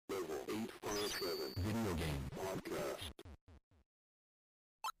Video Game Podcast.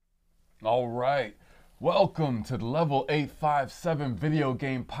 All right. Welcome to the Level 857 Video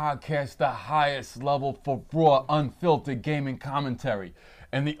Game Podcast, the highest level for raw, unfiltered gaming commentary,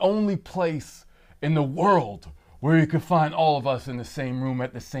 and the only place in the world where you can find all of us in the same room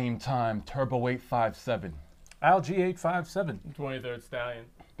at the same time. Turbo 857. Algae 857. 23rd Stallion.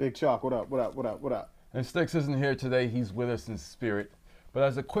 Big Chalk, what up, what up, what up, what up? And Styx isn't here today. He's with us in spirit. But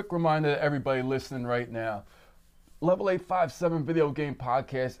as a quick reminder to everybody listening right now, Level 857 Video Game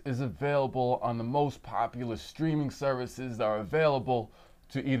Podcast is available on the most popular streaming services that are available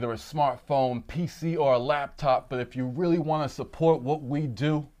to either a smartphone, PC, or a laptop. But if you really want to support what we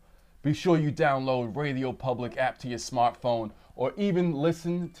do, be sure you download Radio Public app to your smartphone, or even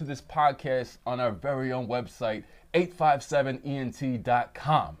listen to this podcast on our very own website,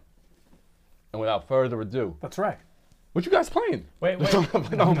 857ent.com. And without further ado, That's right. what you guys playing? Wait.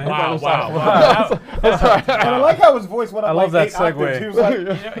 No, man. Wow. And I like how his voice went up I love like that 8 octaves. segue. He was like,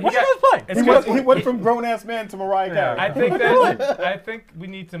 What you guys playing? It's he went from grown-ass man to Mariah Carey. I think we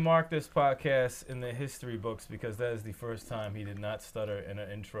need to mark this podcast in the history books because that is the first time he did not stutter in an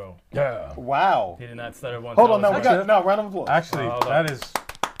intro. Yeah. Wow. He did not stutter once. Hold on, I no, was we like- got, no, round of applause. Actually, Hold on. that is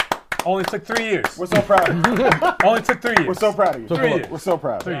only took 3 years. We're so proud of you. Only took 3 years. We're so proud of you. 3 years. We're so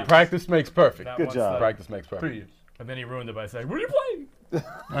proud of you. Yeah. Practice makes perfect. Not Good one job. stutter. Practice makes 3 perfect. years. And then he ruined it by saying, "What are you playing?" What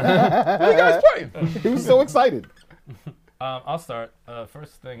are you guys playing? He was so excited. I'll start.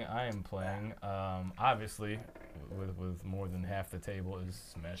 First thing I am playing, obviously, with more than half the table, is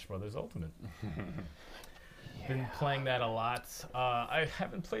Smash Brothers Ultimate. Been playing that a lot. I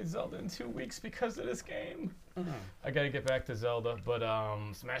haven't played Zelda in 2 weeks because of this game. I gotta get back to Zelda, but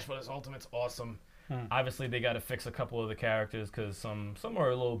Smash Brothers Ultimate's awesome. Obviously, they gotta fix a couple of the characters because some are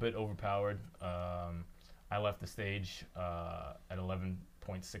a little bit overpowered. I left the stage at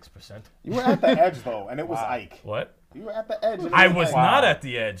 11.6%. You were at the edge, though, and it was Ike. What? You were at the edge. And it I was Ike. not at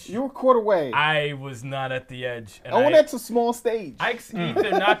the edge. You were quarter way. I was not at the edge. And Oh, that's a small stage. Ike's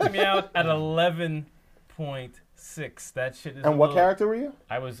Ether knocked me out at 11.6. That shit is. And what character were you?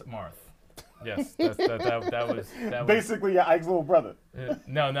 I was Marth. Yes, that was. Basically, you're Ike's little brother.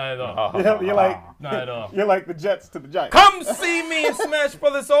 No, not at all. You're like, Not at all. you're like the Jets to the Giants. Come see me in Smash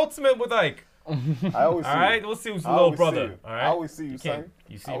Brothers Ultimate with Ike. I always see All right, you. we'll see who's I the little always see brother. you. All right, I always see you, can't- son.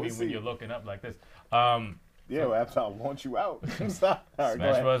 You I see me always when see you're you. looking up like this. Yeah, well, I'll launch you out. Stop. All right, go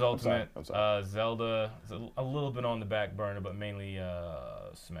Smash ahead. Bros. I'm Ultimate, sorry. Zelda is a little bit on the back burner, but mainly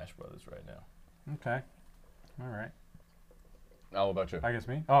Smash Brothers right now. Okay. All right. How about you? I guess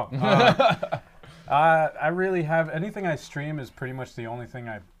me. Oh. I really have anything I stream is pretty much the only thing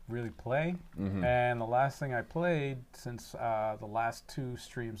I really play. And the last thing I played since the last 2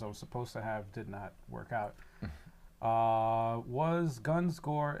 streams I was supposed to have did not work out was Guns,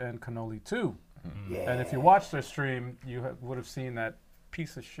 Gore, and Cannoli 2. And if you watched their stream, you would have seen that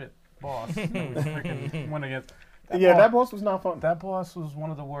piece of shit boss that we freaking went against. Yeah, that boss was not fun. That boss was one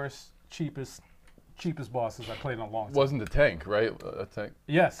of the worst, cheapest bosses I played in a long time. Wasn't the tank, right? A tank.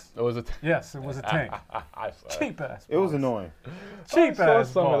 Yes. It was a tank. Yes, it was a tank. I saw it. Cheap ass. It was boss. annoying. Cheap I saw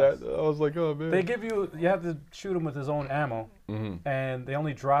ass some boss. of that. I was like, oh man. They give you have to shoot him with his own ammo, and they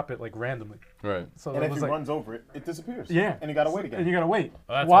only drop it like randomly. Right. So And it if was he like, runs over it, it disappears. yeah, And you gotta wait and again. you gotta wait.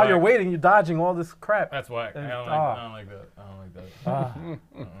 Well, that's While whack. you're waiting, you're dodging all this crap. That's whack. I And- don't like that. I don't like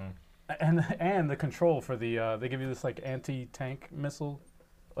that. And the control for the they give you this like anti-tank missile,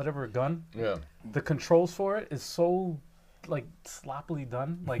 whatever gun. Yeah. The controls for it is so like sloppily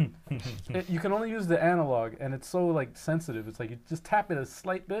done. Like you can only use the analog, and it's so like sensitive. It's like you just tap it a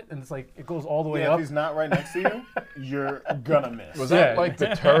slight bit, and it's like it goes all the way Yeah, up. if he's not right next to you, you're gonna miss. Was that Yeah. like the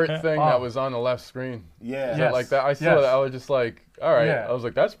turret thing Oh. that was on the left screen? Yeah. Is Yes. it like that? I saw Yes. that. I was just like, all right. Yeah. I was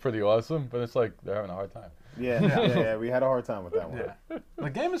like, that's pretty awesome. But it's like they're having a hard time. Yeah. We had a hard time with that one. Yeah. The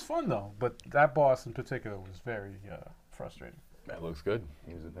game is fun though, but that boss in particular was very frustrating. That looks good.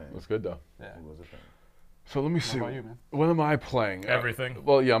 He was a pain. Looks good though. Yeah. He was a pain. So let me see. about you, man? What am I playing? Everything.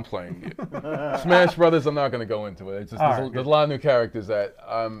 Well, yeah, I'm playing. Smash Brothers. I'm not going to go into it. It's just All there's, right, there's a lot of new characters that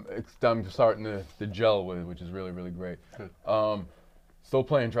I'm starting to gel with, which is really really great. Good. Still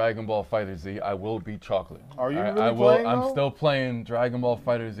playing Dragon Ball Fighter Z. I will beat chocolate. Are you I really will. playing, I'm though? still playing Dragon Ball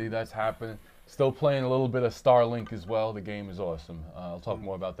Fighter Z. That's happening. Still playing a little bit of Starlink as well. The game is awesome. I'll talk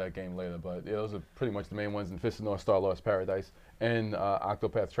more about that game later, but yeah, those are pretty much the main ones. And Fist of North Star Lost Paradise and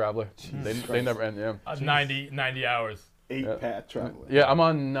Octopath Traveler. They never end. Yeah. 90 hours. 8-path traveler. Yeah, I'm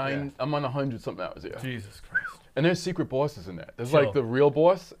on 100 something hours. Yeah. Jesus Christ. And there's secret bosses in that. There's Chill. like the real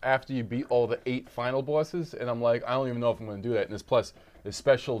boss after you beat all the 8 final bosses, and I'm like, I don't even know if I'm going to do that. And there's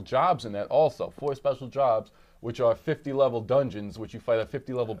special jobs in that also. 4 special jobs which are 50-level dungeons, which you fight a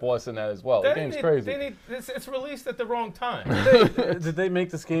 50-level boss in that as well. The game's crazy. It's released at the wrong time. Did they make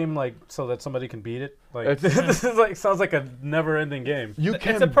this game like so that somebody can beat it? Like this is like sounds like a never-ending game.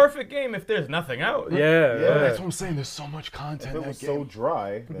 It's a perfect game if there's nothing out. Yeah, That's what I'm saying. There's so much content. If it was so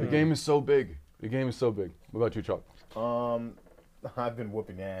dry. The game is so big. The game is so big. What about you, Chuck? I've been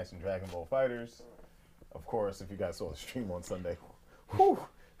whooping ass in Dragon Ball Fighters. Of course, if you guys saw the stream on Sunday. Whew.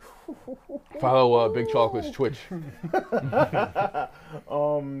 Follow Big Chocolate's Twitch.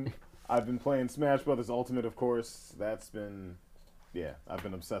 I've been playing Smash Brothers Ultimate, of course. I've been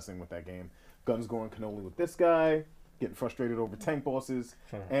obsessing with that game. Guns going cannoli with this guy, getting frustrated over tank bosses,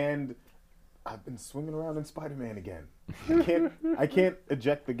 and I've been swinging around in Spider-Man again. I can't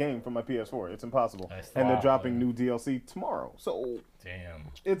eject the game from my PS4. It's impossible. And they're dropping new DLC tomorrow, so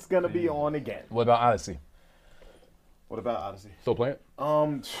it's gonna be on again. What about Odyssey? What about Odyssey? Still playing it?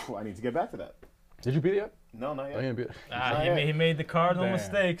 I need to get back to that. Did you beat it yet? No, not I yet. didn't beat it. He made the cardinal Damn.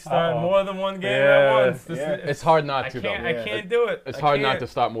 mistake, starting more than one game at once. It's hard not to, though. I can't do it. It's hard not to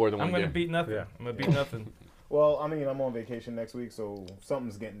stop more than one I'm game. gonna beat nothing. Yeah. I'm gonna beat nothing. Well, I mean, I'm on vacation next week, so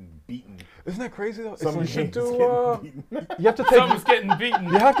something's getting beaten. Isn't that crazy, though? Some You games should getting beaten. You have to take... Someone's getting beaten.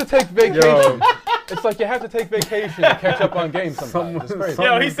 You have to take vacation. It's like you have to take vacation to catch up on games sometimes. It's crazy.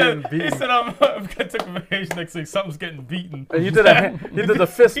 Yo, he Someone's said getting beaten. I'm gonna take a vacation next week. Something's getting beaten. And you did the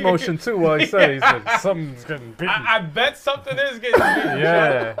fist motion too while he said it. He said something's getting beaten. I bet something is getting beaten.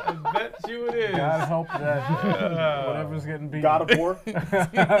 Yeah. I bet you it is. God help that whatever's getting beaten. God of War.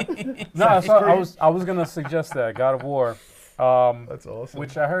 No, I was gonna suggest that God of War. That's awesome.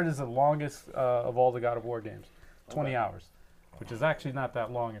 Which I heard is the longest of all the God of War games, 20 hours, which is actually not that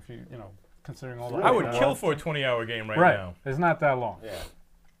long if you considering all the. I would kill for a 20-hour game right now. It's not that long.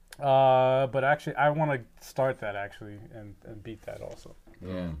 Yeah. But actually, I want to start that actually and beat that also.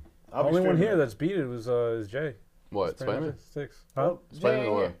 Yeah. The only one here that's beat it was is Jay. What, Spider-Man? 6. Huh? Spider-Man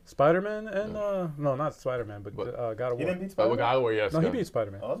or... Spider-Man and no, not Spider-Man, but God of You War. didn't beat But Spider-Man? with God of War, yes. No, he beat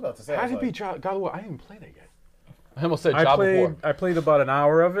Spider-Man. I was about to say. How I did was he like, beat God of War? I didn't play that yet. I almost said God of War. I played about an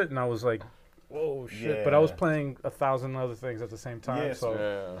hour of it, and I was like, "Whoa, shit!" Yeah. But I was playing 1,000 other things at the same time, Yeah, so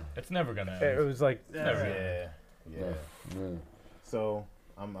Yeah. It's never gonna it end. was like, Never. Yeah. So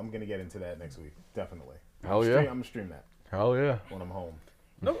I'm gonna get into that next week, definitely. Hell I'm yeah. gonna stream that Hell yeah. when I'm home.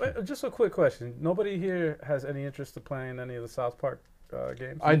 No, just a quick question. Nobody here has any interest in playing any of the South Park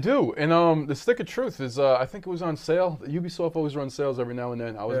games? I do. And the Stick of Truth is, I think it was on sale. Ubisoft always runs sales every now and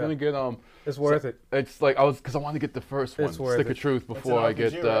then. I was Yeah. going to get, It's worth it. it's like, because I wanted to get the first one, It's worth Stick it. of Truth, before an I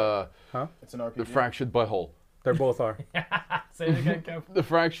get RPG, right? It's an RPG. the Fractured Butthole. They both are. Say it again, Kev. The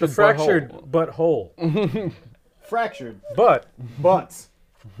Fractured The fractured Butthole. but whole. Fractured, But but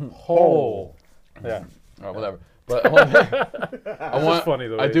whole. Yeah. All right, whatever. But I want, funny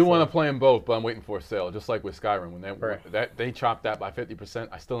the way I do it's want to said. play them both, but I'm waiting for a sale, just like with Skyrim. When Right. they chopped that by 50%,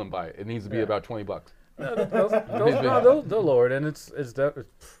 I still didn't buy it. It needs to be Yeah. about $20. They'll lower it, and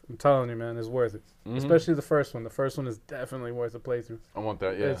I'm telling you, man, it's worth it. Mm-hmm. Especially the first one. The first one is definitely worth a playthrough. I want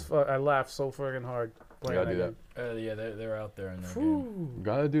that, yeah. I laughed so friggin' hard playing gotta that do game. Yeah, they're out there in that game. Whew.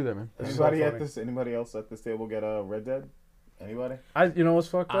 Gotta do that, man. It's anybody so at funny. this? Anybody else at this table get Red Dead? Anybody? You know what's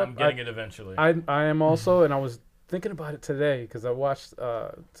fucked up? I'm getting it eventually. I am also, and I was thinking about it today because I watched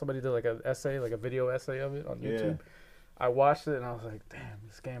somebody did like an essay, like a video essay of it on YouTube. I watched it and I was like, damn,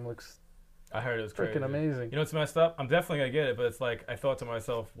 this game looks I heard it was crazy. freaking amazing. You know what's messed up? I'm definitely gonna get it, but it's like I thought to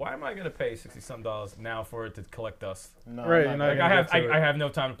myself, why am I gonna pay $60-some now for it to collect dust? No, Right, I'm you're not not gonna I gonna have get to I it. have no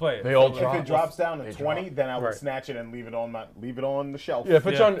time to play it. They all If drop. it drops down to They 20, drop. then I would Right. snatch it and leave it on the shelf. Yeah, if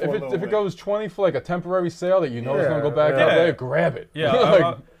it's Yeah. on, For a little if it bit. goes 20 for like a temporary sale that you know it's gonna go back Yeah. up there, grab it. Yeah,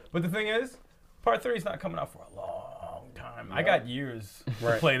 Like, but the thing is, Part 3 is not coming out for a long time. I got years to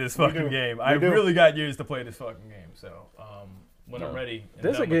Right. play this fucking do. game. We I do. really got years to play this fucking game. So when I'm ready, and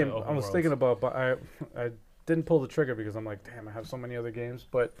There's a done with the game open I was worlds. thinking about, but I didn't pull the trigger because I'm like, damn, I have so many other games.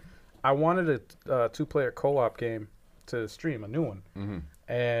 But I wanted a 2-player co-op to stream, a new one. Mm-hmm.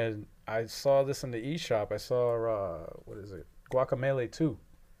 And I saw this in the eShop. I saw, what is it? Guacamelee 2,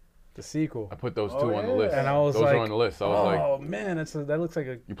 the sequel. I put those Oh, two on the yeah. list. And I was those like, are on the list. I was like, oh, man, that looks like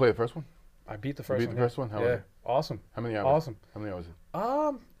a... you played the first one? I beat the You first beat one. the first one? How was Yeah, it? awesome. How many hours? Awesome. How many hours? Is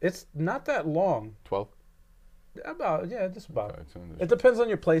it? It's not that long. 12? Just about. Okay, it's on It depends on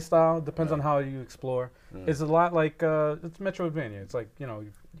your play style. It depends on how you explore. It's a lot like it's Metroidvania. It's like you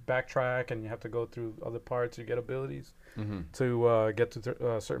backtrack and you have to go through other parts. You get abilities to get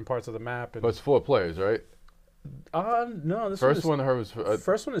to certain parts of the map. And But it's 4 players, right? no, this First one one, her was.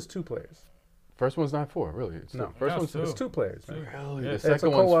 first one is 2 players. First one's not 4, really. It's No. First No, one's two. It's 2 players. Man. Really? Yeah. The It's a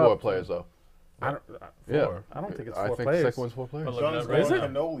second one's co-op. 4 players, though. I don't, Yeah. Four. I don't think it's I four think players. the second one's 4 players. But look, Guns right Gore now.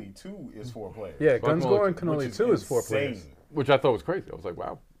 Cannoli 2 is 4 players. Yeah, Guacamole, Guns Gore and which Cannoli is 2 is 4 insane. players. Which I thought was crazy. I was like,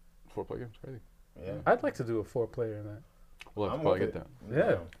 wow, 4-player game's crazy. Yeah. I'd like to do a 4-player in that. We'll have to I'm probably with get it. that.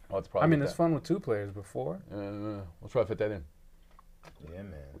 Yeah. I'll have to probably I mean, get it's that. fun with 2 players before. We'll try to fit that in. Yeah,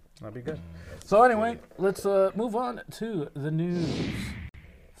 man. That'd be good. So anyway, let's move on to the news.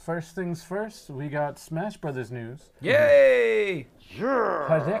 First things first, we got Smash Brothers news. Yay!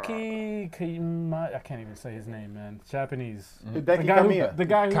 Hideki Kamiya, I can't even say his name, man. Japanese. Hideki The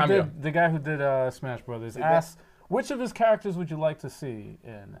guy Kamiya. the guy who did Smash Brothers asked, which of his characters would you like to see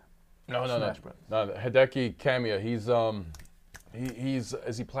in No, Smash Brothers? No, Hideki Kamiya. He's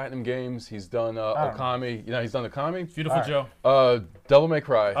is he Platinum Games? He's done I don't Okami. You know, he's done Okami. Beautiful Alright. Joe. Devil May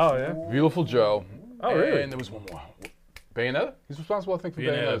Cry. Oh yeah. Beautiful Joe. Oh really? And there was one more. Bayonetta? He's responsible, I think, for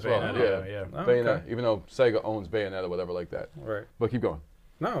Bayonetta, Bayonetta, as well. Bayonetta, Yeah. Oh, Bayonetta, okay. even though Sega owns Bayonetta, whatever like that. Right. But keep going.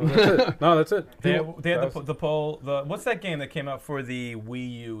 No, that's it. No, that's it. They Who- had that the was- poll. What's that game that came out for the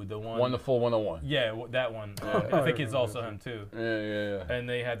Wii U? The one. Wonderful 101. Yeah, that one. I think it's also him too. Yeah. And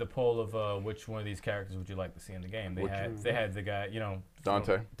they had the poll of which one of these characters would you like to see in the game. They had the guy,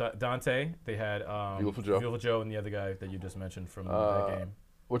 Dante. Dante. They had Beautiful Joe. Beautiful Joe, and the other guy that you just mentioned from that game.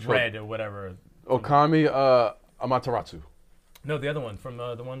 Which one? Red or whatever. Okami, Amaterasu. No, the other one from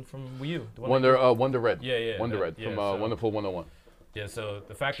the one from Wii U. The one Wonder Red. Yeah, Wonder that- Red yeah, from so- Wonderful 101. Yeah, so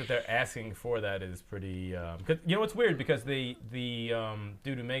the fact that they're asking for that is pretty. Cause, you know, it's weird because the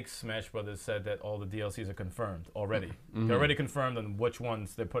dude who makes Smash Brothers said that all the DLCs are confirmed already. They're already confirmed on which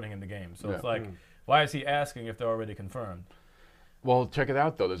ones they're putting in the game. So it's Yeah. like, why is he asking if they're already confirmed? Well, check it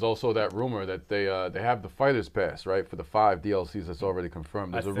out though. There's also that rumor that they have the Fighters Pass, right, for the 5 DLCs that's already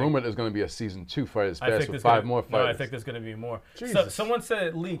confirmed. There's a rumor there's going to be a Season 2 Fighters Pass with 5 more fighters. No, I think there's going to be more. So, Jesus. someone said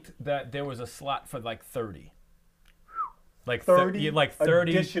it leaked that there was a slot for like 30. Like 30 like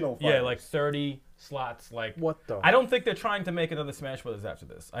 30 additional Yeah, fighters. like 30 slots. Like What the? I don't think they're trying to make another Smash Brothers after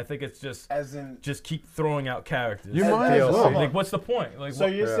this. I think it's just As in, just keep throwing out characters. You as- might as as- well. Like, what's the point? Like, So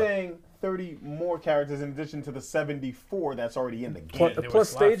what- you're Yeah. saying 30 more characters in addition to the 74 that's already in the Pl- game? there was plus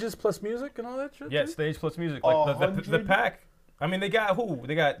slots. stages, plus music, and all that shit. yeah, too? stage plus music. Like the 100? pack. I mean, they got who?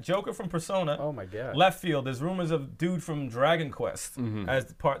 They got Joker from Persona. Oh my god. Left field. There's rumors of dude from Dragon Quest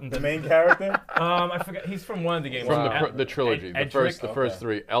as part in The main character? I forgot. He's from one of the games. From Wow. the trilogy, the Edric? first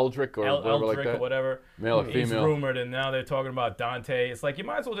 3, Eldrick or whatever Eldrick like that. or whatever. Male or He's female. rumored, and now they're talking about Dante. It's like you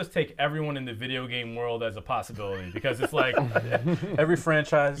might as well just take everyone in the video game world as a possibility because it's like, Every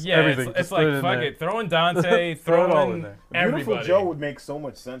franchise, yeah, everything. it's just like put it in fuck there. it, throw in Dante, Throw it all throw in in there. everybody. Beautiful Joe would make so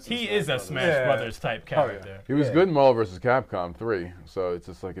much sense. in He Smash is a Brothers. Smash Yeah. Brothers type Oh, yeah. character. He was Yeah. good in Marvel vs. Capcom 3, so it's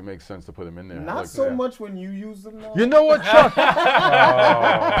just like it makes sense to put him in there. Not Like, so yeah. much when you use them, though. You know what, Chuck?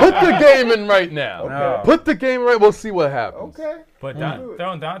 Put the game in right now. No. Put the game right. We'll see what happens. Okay. But Mm.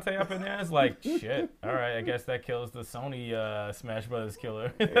 throwing Dante up in there is like shit. All right, I guess that kills the Sony Smash Brothers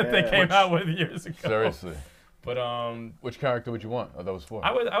killer that they Yeah. came out with years ago. Seriously. But Which character would you want of those 4?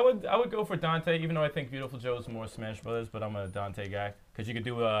 I would go for Dante, even though I think Beautiful Joe is more Smash Brothers. But I'm a Dante guy because you could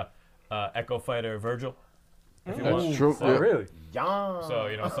do a Echo Fighter Virgil if you That's want. true. Oh Yeah. really? Yeah.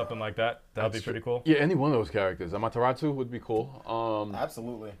 So something like that. That'd be That's pretty cool. Yeah, any one of those characters. Amaterasu would be cool.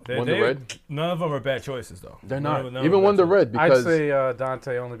 Absolutely. Wonder Red? None of them are bad choices though. They're None not. of them Even are Wonder bad Red I'd because say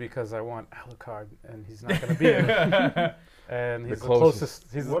Dante only because I want Alucard, and he's not going to be in it. And he's the closest.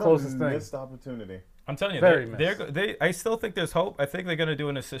 closest. He's the What closest a thing. missed opportunity. I'm telling you, Very I still think there's hope. I think they're gonna do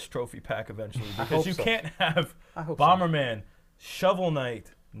an assist trophy pack eventually because hope you so. can't have I hope so. Bomberman, Shovel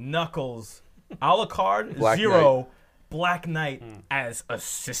Knight, Knuckles, Alucard, Black Zero, Black Knight as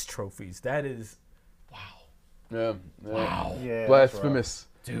assist trophies. That is, yeah, wow, Yeah. blasphemous.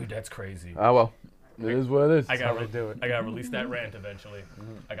 dude, that's crazy. Ah well, it is what it is. I how got they do it. I got to release that rant eventually.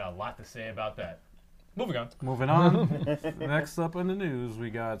 I got a lot to say about that. Moving on. Moving on. Next up in the news, we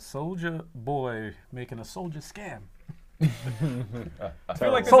got Soldier Boy making a soldier scam. I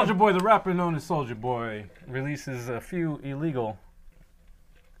feel like Soldier Boy, the rapper known as Soldier Boy, releases a few illegal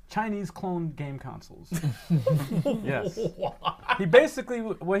Chinese cloned game consoles. Yes. He basically,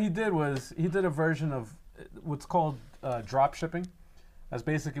 what he did was, he did a version of what's called drop shipping. That's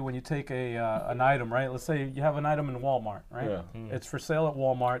basically when you take an item, right? Let's say you have an item in Walmart, right? Yeah. It's for sale at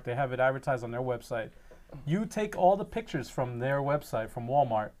Walmart. They have it advertised on their website. You take all the pictures from their website, from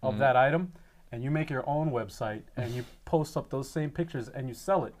Walmart, of that item, and you make your own website, and you post up those same pictures, and you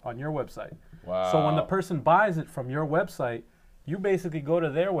sell it on your website. Wow. So when the person buys it from your website, you basically go to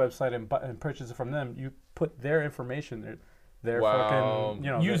their website and purchase it from them. You put their information, their Wow. fucking,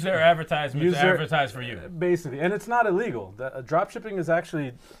 you know, Use their advertisements Use to their- advertise for you. basically, and it's not illegal. Drop shipping is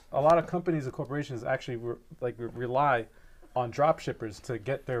actually, a lot of companies and corporations actually rely on drop shippers to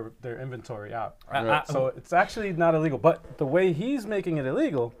get their inventory out. Right. So it's actually not illegal. But the way he's making it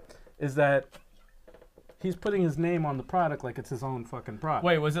illegal is that he's putting his name on the product like it's his own fucking product.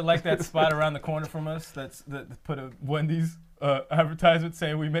 Wait, was it like that spot around the corner from us that put a Wendy's advertisement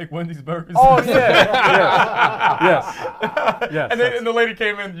saying we make Wendy's burgers? Oh yeah, yes. And then the lady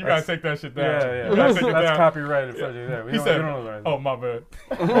came in. You gotta take that shit down. Yeah. You gotta take it That's down. copyrighted. Yeah. He said, "Oh my bad."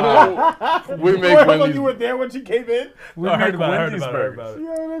 We make Wait, hold on, Wendy's. you were there when she came in? We I heard make about it. Wendy's Heard burgers. about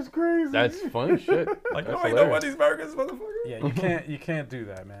it. Yo, that's crazy. That's funny shit. Like, That's oh, you know hilarious. Wendy's burgers, motherfucker. Yeah, you can't do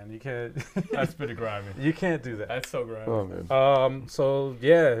that, man. You can't. That's pretty grimy. You can't do that. That's so grimy. Oh man. So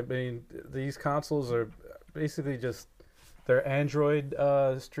yeah, I mean, these consoles are basically just they're Android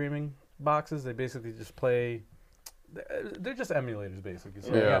streaming boxes. They basically just play. They're just emulators, basically. So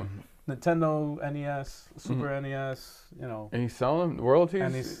you Yeah. got Nintendo NES, Super NES. You know. And he's selling them royalties.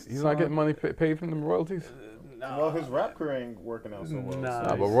 And He's he's not getting selling- money paid from them royalties. Well, his rap career ain't working out so well. Nah. so-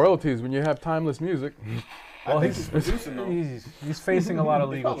 Nah, but royalties when you have timeless music. I think he's- he's producing though. He's facing a lot of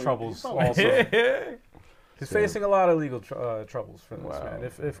legal He's troubles probably- also. He's So- facing a lot of legal troubles for this Wow.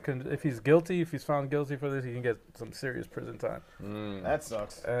 man. If he's guilty, if he's found guilty for this, he can get some serious prison time. That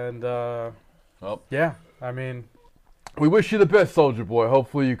sucks. And Well. yeah, I mean, We wish you the best, Soldier Boy.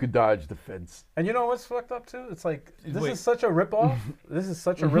 Hopefully you could dodge the feds. and you know what's fucked up too? It's like this Wait. is such a ripoff. This is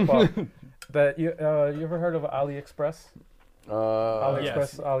such a ripoff that you ever heard of AliExpress? AliExpress,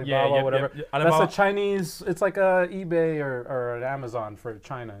 Yes. Alibaba, Yeah, whatever. yeah. That's Alibaba. a Chinese. It's like a eBay or an Amazon for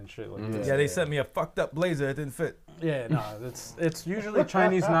China and shit like that. Yeah, they sent me a fucked up blazer. It didn't fit. Yeah, no, it's usually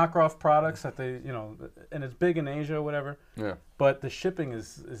Chinese knockoff products that they, and it's big in Asia or whatever. Yeah. But the shipping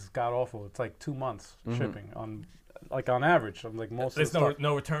is god awful. It's like 2 months shipping on average. I'm like most There's of the stuff.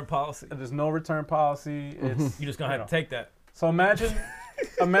 no return policy. There's no return policy. It's You're just gonna have to take that. So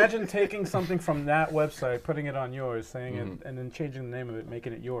imagine taking something from that website, putting it on yours, saying it, and then changing the name of it,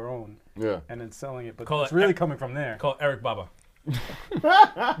 making it your own, Yeah. and then selling it. But Call it's it really Eric- coming from there. Call Eric Baba.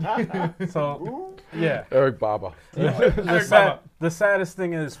 So yeah. Eric Baba. The saddest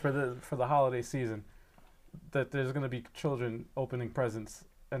thing is for the holiday season that there's going to be children opening presents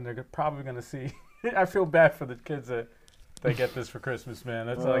and they're probably going to see. I feel bad for the kids that they get this for Christmas, man.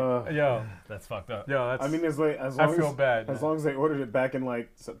 That's like, That's fucked up. that's. I mean, as long I feel bad. as man. long as they ordered it back in like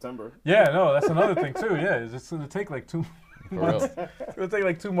September. Yeah, no, that's another thing too. Yeah, it's going to take like 2 For months. real. It's going to take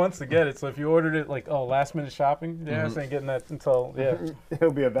like 2 months to get it. So if you ordered it like last minute shopping, yeah, I ain't getting that until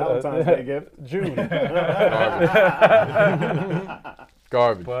It'll be a Valentine's Day gift. June.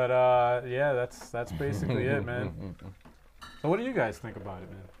 Garbage. But yeah, that's basically it, man. So what do you guys think about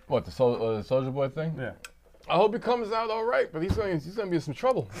it, man? What, the Soldier Boy thing? Yeah. I hope he comes out all right, but he's gonna be in some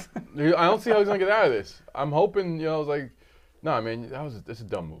trouble. I don't see how he's gonna get out of this. I'm hoping, nah, man, that's a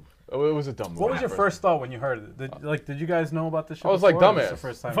dumb move. It was a dumb move. What was your first thought when you heard it? Did you guys know about this shit? I was like, before, or was dumbass. this the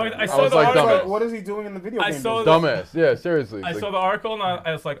first time Fuck, you heard I it? saw was the like, article. dumbass. What is he doing in the video I game? saw business? Dumbass. Yeah, seriously. I Like, saw the article and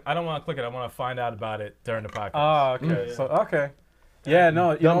I was like, I don't want to click it. I want to find out about it during the podcast. Oh, okay. So okay. Yeah,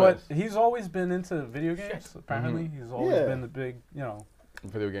 no, you know what? Dumbass. He's always been into video games. Apparently, he's always Yeah. been the big,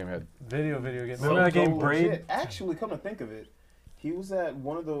 video game head. video game. So Remember that game Braid? legit. Actually, come to think of it, he was at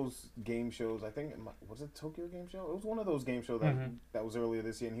one of those game shows. I think was it Tokyo Game Show? It was one of those game shows that was earlier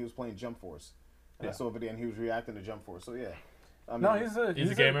this year, and he was playing Jump Force. And I Yeah. saw a video, and he was reacting to Jump Force. So yeah, I mean, No, he's a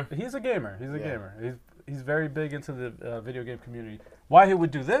gamer? He's a gamer. He's a Yeah. gamer. He's very big into the video game community. Why he would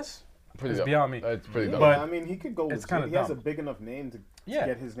do this Pretty is dumb. beyond me. It's pretty yeah, dumb. But I mean, he could go. it's Legit. kinda He has a dumb. big enough name to Yeah.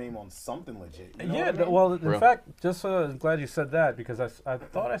 get his name on something legit. You know Yeah, what I mean? well, For real. in fact, just I'm glad you said that because I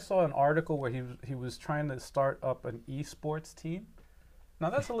thought I saw an article where he was trying to start up an esports team. Now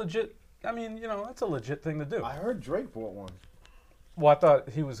that's a legit. I mean, that's a legit thing to do. I heard Drake bought one. Well, I thought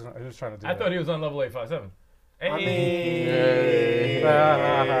he was trying to do. I thought he was on level 857. I Hey.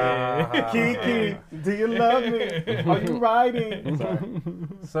 mean, Kiki, do you love me? Are you riding? Sorry.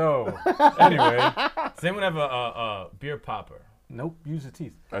 So anyway, Does anyone have a beer popper? nope. Use your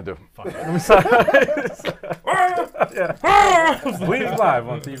teeth. I do. Fuck it. I'm sorry. We live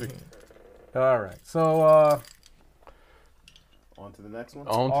on TV. All right. So On to the next one.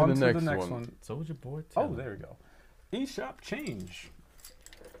 On on to the next one. Soldier Boy. Oh, there we go. eShop change.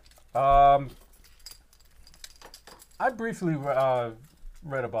 I briefly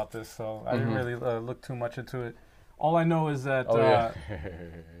read about this, so I didn't really look too much into it. All I know is that Oh, yeah.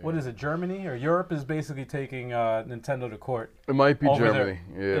 what is it? Germany or Europe is basically taking Nintendo to court. It might be over Germany.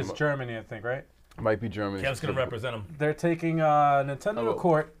 there. Yeah, It's Germany, I think, right? it might be Germany. Kev's gonna represent him. They're taking Nintendo to Oh.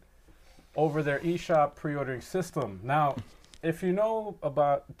 court over their eShop pre-ordering system. Now, if you know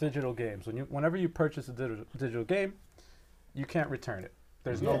about digital games, whenever you purchase a digital game, you can't return it.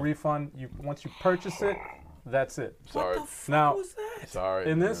 There's no Yeah. refund. Once you purchase it, That's it. Sorry. What the fuck Now, was that? Sorry.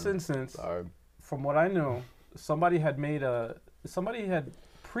 In this man. instance, Sorry. from what I knew, somebody had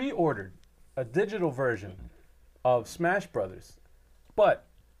pre-ordered a digital version of Smash Brothers, but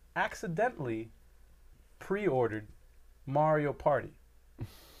accidentally pre-ordered Mario Party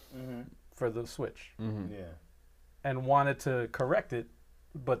for the Switch Yeah. and wanted to correct it,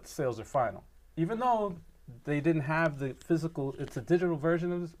 but sales are final. Even though they didn't have the physical, it's a digital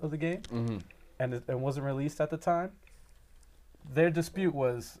version of the game, and it wasn't released at the time. Their dispute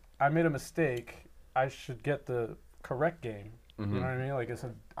was, I made a mistake. I should get the correct game. You know what I mean? Like, it's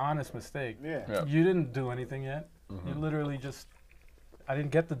an honest mistake. Yeah. Yeah. You didn't do anything yet. You literally just, I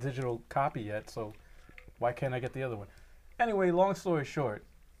didn't get the digital copy yet, so why can't I get the other one? Anyway, long story short,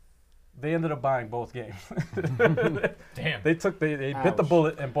 they ended up buying both games. Damn. They bit the Ouch.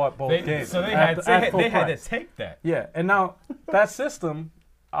 bullet and bought both games. So they at had full they had to price. take that. Yeah, and now that system,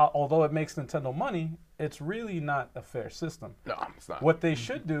 although it makes Nintendo money, it's really not a fair system. No, it's not. What they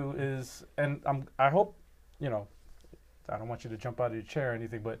should do is, and I hope, I don't want you to jump out of your chair or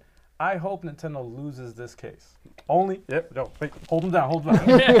anything, but I hope Nintendo loses this case. Wait, hold them down.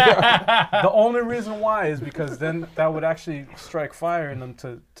 The only reason why is because then that would actually strike fire in them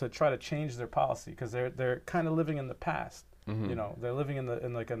to try to change their policy, because they're kind of living in the past. They're living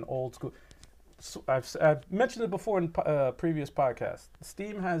in like an old school. So I've mentioned it before in previous podcasts.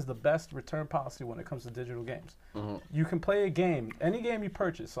 Steam has the best return policy when it comes to digital games. You can play a game, any game you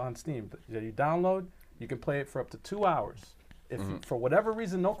purchase on Steam that you download, you can play it for up to 2 hours. If for whatever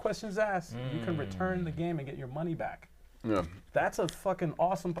reason, no questions asked, you can return the game and get your money back. Yeah. That's a fucking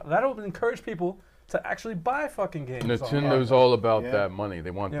awesome. That'll encourage people to actually buy fucking games. Nintendo all about Yeah. that money. They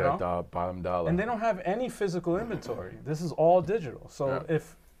want You that know? bottom dollar. And they don't have any physical inventory. This is all digital. So Yeah.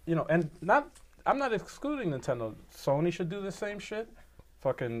 if I'm not excluding Nintendo. Sony should do the same shit.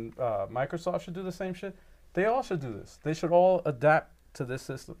 Fucking Microsoft should do the same shit. They all should do this. They should all adapt to this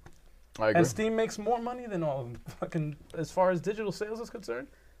system. I agree. And Steam makes more money than all of them. Fucking, as far as digital sales is concerned.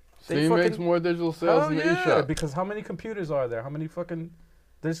 they Steam makes fucking- more digital sales Hell than the yeah, eShop. because how many computers are there? How many fucking?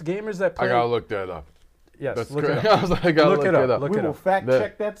 There's gamers that play. I gotta look that up. Yes, That's look crazy. it up. I was like, I gotta Look look it up, it up. look We it will up. fact The-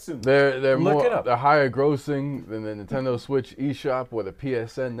 check that soon. They're Look more it up. they're higher grossing than the Nintendo Switch eShop or the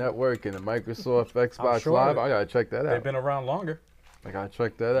PSN network and the Microsoft Xbox sure Live. they- I gotta check that They've out. been around longer. I gotta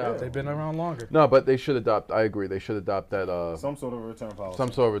check that out. They've been around longer. No, but they should adopt. I agree. They should adopt that Some sort of return policy.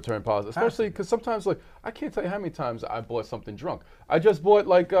 some sort of return policy, especially because sometimes, like, I can't tell you how many times I bought something drunk. I just bought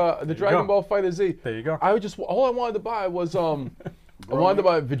the Dragon go. Ball Fighter Z. There you go. All I wanted to buy was I wanted to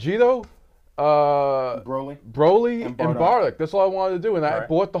buy Vegito, Broly. Broly, And and Bardock. Bardock. That's all I wanted to do, and I Right.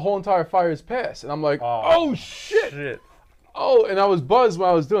 bought the whole entire Fire's Pass, and I'm like, Oh, oh shit. Shit. Oh, and I was buzzed when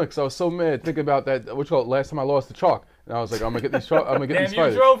I was doing it because I was so mad thinking about that. Last time I lost the chalk, and I was like, I'm gonna get these. I'm gonna get Damn, these you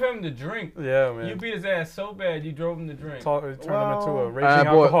fighters. drove him to drink. Yeah, man. You beat his ass so bad, you drove him to drink. Turned him into a Well, raging And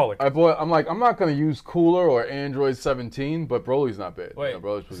alcoholic. I'm like, I'm not gonna use Cooler or Android 17, but Broly's not bad. Wait, You know,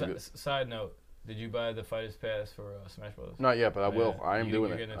 Broly's pretty good. side note, did you buy the Fighters Pass for Smash Bros? Not yet, but I will. Yeah, I am you're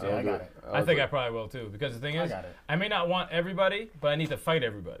doing getting it. into will it. do I got it. I think I probably will too, because the thing I is, got it. I may not want everybody, but I need to fight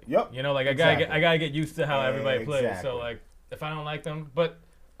everybody. Yep. You know, like Exactly. I gotta get used to how everybody plays. Exactly. So like, if I don't like them, but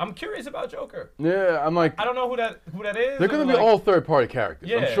I'm curious about Joker. Yeah, I'm like, I don't know who that is. they're gonna or, be like- all third-party characters.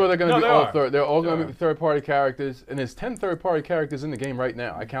 I'm Yeah. sure they're gonna No, be they all are. third. They're all They gonna are. be third-party characters, and there's 10 third-party characters in the game right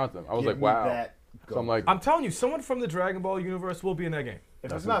now. I count them. I was Give like, me wow. that So I'm like, I'm telling you, someone from the Dragon Ball universe will be in that game.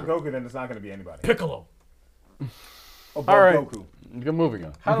 If it's not Goku, then it's not going to be anybody. Piccolo. Above All right. Goku. get moving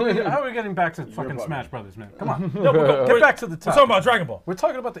on. How are we getting back to fucking bugging. Smash Brothers, man? Come on. No, Get back to the We're top. talking about Dragon Ball. We're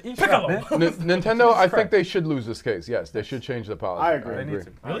talking about the eShop, Piccolo. man. Nintendo, I think Christ. they should lose this case. Yes, they should change the policy. I agree. They need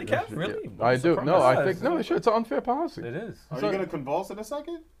to. Really, Kev? Really? Yeah, I do. I'm No, I surprised. think no, they should. It's an unfair policy. It is. Are you going to convulse in a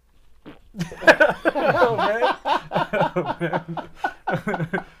second? Oh, man.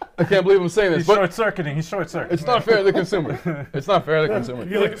 I can't believe I'm saying this, He's but short-circuiting. He's short-circuiting. it's not fair to the consumer. It's not fair to the consumer.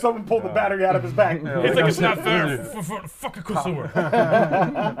 He's like someone pulled the battery out of his back. Yeah. It's like it's not Yeah. fair for the fucking consumer.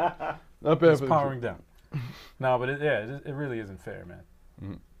 Not bad It's for the powering down. No, but it really isn't fair,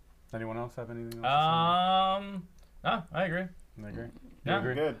 man. Anyone else have anything else No, I agree. to say? I agree. Yeah. You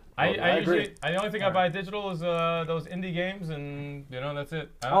agree? Good. I agree. usually the only thing I buy digital is those indie games, and that's it.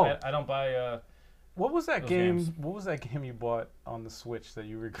 Oh. I don't buy. What was that Those game? games. What was that game you bought on the Switch that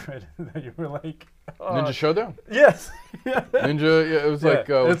you regretted? That you were like, Ninja Showdown. yes, yeah. Ninja. Yeah, it was like.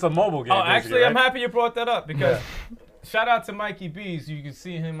 it's a mobile game. Oh, actually, basically, I'm right? happy you brought that up because shout out to Mikey B's. You can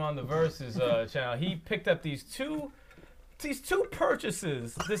see him on the Versus channel. He picked up these two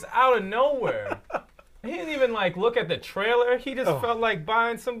purchases just out of nowhere He didn't even like look at the trailer. He just felt like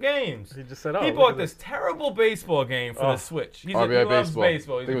buying some games. He just said, "Oh." He look bought at this terrible baseball game for the Switch. He RBI loves baseball.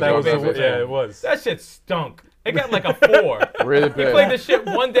 baseball. He's I a think it was big RBI baseball baseball. Yeah, fan. it was. That shit stunk. It got like a 4. Really He played bad. this shit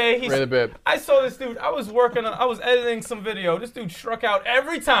one day. Really bad. I saw this dude. I was editing some video. This dude struck out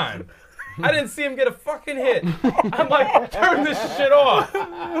every time. I didn't see him get a fucking hit. I'm like, turn this shit off.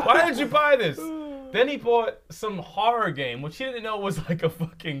 Why did you buy this? Then he bought some horror game, which he didn't know was like a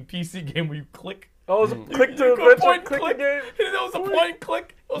fucking PC game where you click. Oh, it was a click to You go adventure, point click click. game. He didn't know it was a point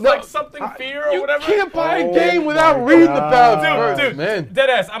click. It was No, like something fear or You whatever. can't buy a Oh game without my reading God. about it Dude, first, dude, man.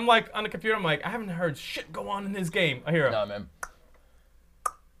 deadass. I'm like on the computer. I'm like, I haven't heard shit go on in this game. I hear him. Nah, man.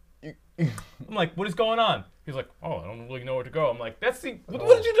 I'm like, what is going on? He's like, oh, I don't really know where to go. I'm like, what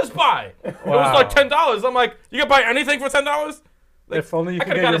did you just buy? It was Wow. like $10. I'm like, you can buy anything for $10? If only you I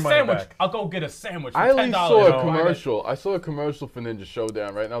could could get have got your a money sandwich. back. I'll go get a sandwich for I $10. at least saw a I'll buy commercial. I saw a commercial for Ninja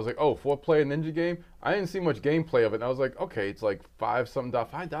Showdown, right? And I was like, oh, 4-player Ninja game? I didn't see much gameplay of it. And I was like, okay, it's like $5,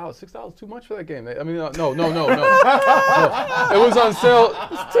 $6 too much for that game. I mean, no. No. It was on sale.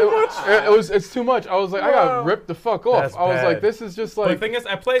 It's too much. It's too much. I was like, I got ripped the fuck off. That's I was like, bad. this is just But the like, thing is,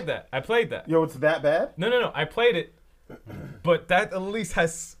 I played that. Yo, it's that bad? No. I played it. But that at least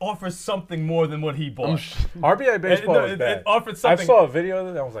offers something more than what he bought. RBI baseball no, is it bad. offered I something. saw a video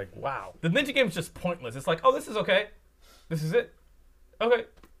of it. I was like, wow. The Ninja game is just pointless. It's like, oh, this is okay. This is it. Okay.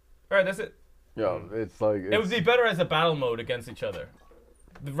 All right, that's it. yo, it's like, It would be better as a battle mode against each other,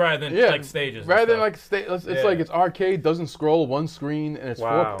 rather than yeah, like stages. and rather than stuff. like it's Yeah. like it's arcade, doesn't scroll, one screen, and it's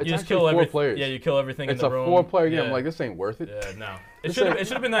Wow. four. It's you just actually kill four everything. players. Yeah, you kill everything It's in a the room. 4-player game. Yeah. I'm like, this ain't worth it. Yeah, no. It should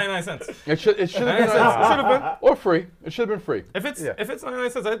have been 99 cents. It should have 99 been cents. It should have been. or free. It should have been free. If it's Yeah. if it's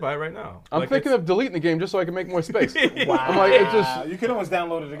 99 cents, I'd buy it right now. I'm Like, thinking of deleting the game just so I can make more space. Wow. I'm like, it just. You can always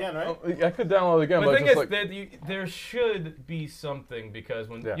download it again, right? I could download it again, But but the it's thing just is, like. there should be something because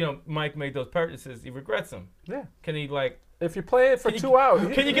when Mike made those purchases, he regrets them. Yeah. Can he like? If you play it for Can you- 2 hours.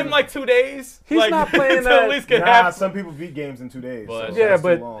 Can you give him like 2 days? He's like, not playing to that- at least get Nah, half. some people beat games in 2 days. But- so Yeah, that's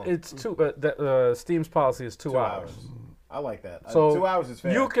but too long. it's Steam's policy is 2 hours. I like that. So 2 hours is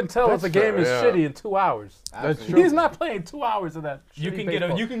fair. You can tell if That's the game fair, is yeah. shitty in 2 hours. That's Absolutely. true. He's not playing 2 hours of that. You shitty can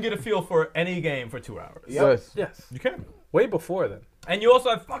baseball. get a feel for any game for 2 hours. Yep. Yes. Yes. You can. Way before then. And you also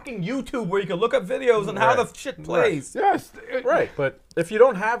have fucking YouTube where you can look up videos on how the Right. shit plays. Yes. Right. But if you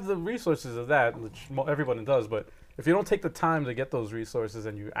don't have the resources of that, which everyone does, but if you don't take the time to get those resources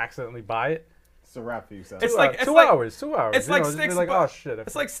and you accidentally buy it, It's a wrap for you, Sal. It's like- 2 like- hours. 2 hours. it's you like know, just be sticks like, bu- oh shit.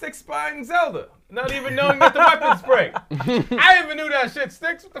 It's like sticks buying Zelda, not even knowing that the weapons break. I even knew that shit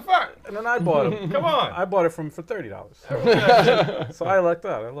sticks. What the fuck? And then I bought them. Come on. I bought it for $30. So I lucked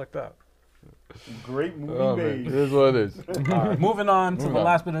out. Great movie, Oh, man. babe. It is what it is. All right, moving on to Moving the on.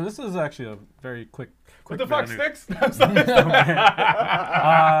 last bit of this is actually a very quick What the bit fuck, of news. sticks? I'm sorry.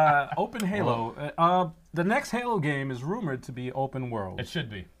 Open Halo. The next Halo game is rumored to be open world. It should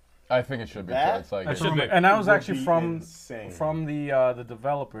be. I think it should be. That- Too. It's like That's should rumored. be. And that was Would actually be from insane. the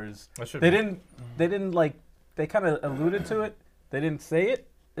developers. That should They be. didn't like they kind of alluded to it. They didn't say it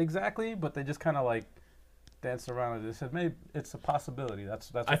exactly, but they just kind of like danced around it. They said maybe it's a possibility.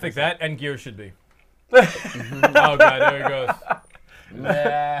 That's I what think they said. that and Gear should be. Oh god, there he goes.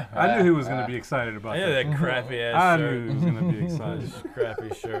 nah. I knew he was gonna be excited about Yeah, that. that crappy ass I shirt. knew he was gonna be excited.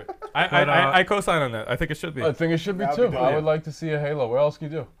 Crappy shirt. But, I co-sign on that. I think it should be. I think it should be That too. would be I dope. would like to see a Halo. What else can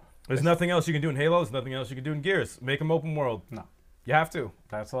you do? There's nothing else you can do in Halo. There's nothing else you can do in Gears. Make them open world. No. You have to.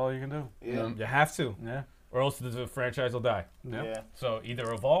 That's all you can do. Yeah. You have to. Yeah. Or else the franchise will die. Yeah. Yeah. So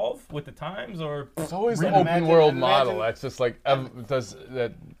either evolve with the times or. It's always the Really? open Imagine- world imagine- model. That's just like does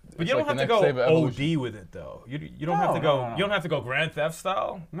that. But it's you don't like have the to next go wave of evolution. OD with it though. You don't have to No, go. no. You don't have to go Grand Theft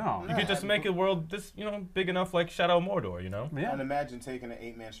style. No. You could just make a world this big enough like Shadow of Mordor. Yeah. And imagine taking an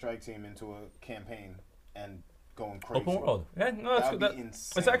 8-man strike team into a campaign and going crazy. Open world. Yeah, no, that's That'd good. be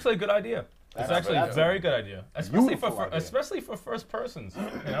It's insane. actually a good idea. It's That's- actually a that's very a good idea, especially beautiful idea. especially for first persons.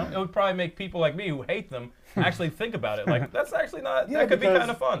 It would probably make people like me who hate them actually think about it. Like that's actually not. Yeah, that could be because-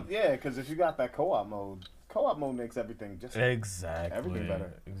 kind of fun. Yeah, because if you got that co-op mode makes everything just Exactly. Everything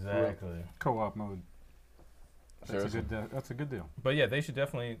better. Exactly. Co-op mode. That's Seriously. a good. That's a good deal. But yeah, they should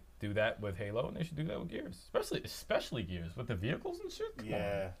definitely do that with Halo, and they should do that with Gears, especially Gears with the vehicles and shit. Come on.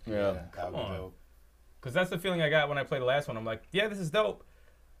 Yeah. Yeah. That would be on. dope. Because that's the feeling I got when I played the last one. I'm like, yeah, this is dope,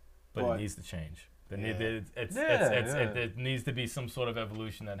 but But- it needs to change. Yeah. It needs to be some sort of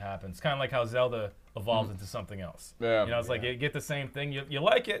evolution that happens. Kind of like how Zelda evolves into something else. Yeah. It's like you get the same thing. You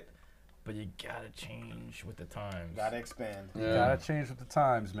like it, but you gotta change with the times. Gotta expand. Yeah. Gotta change with the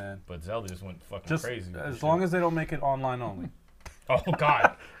times, man. But Zelda just went fucking Just crazy. as long as they don't make it online only. Oh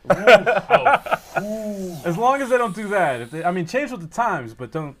God. Oh, As long as they don't do that. Change with the times,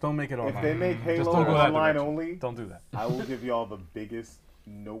 but don't make it online. If they make Halo don't go that online direction. only, Don't do that. I will give y'all the biggest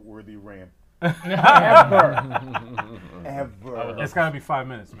noteworthy rant ever. It's got to be 5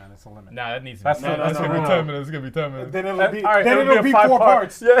 minutes, man. That's the limit. nah, that needs to That's be. the- That's no, gonna no, be no. 10 minutes. It's gonna be 10 minutes. Then it'll be, All right, then it'll be 5 4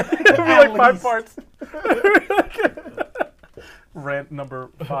 parts. Yeah, it'll be like 5 least. parts. Rant number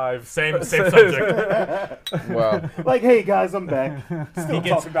 5. Same subject. Wow. Like, hey guys, I'm back. Still He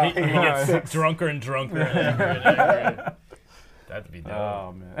gets, talking about he Halo gets 6. drunker and drunker. And angrier and angrier. That'd be dope.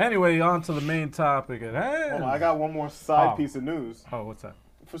 Oh man. Anyway, on to the main topic at hand. Hold on, I got one more side Oh. piece of news. Oh, what's that?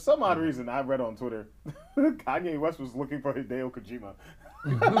 For some odd reason, I read on Twitter, Kanye West was looking for Hideo Kojima.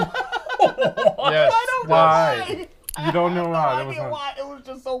 Yes. Why? You don't know why? I There was idea no- why. It was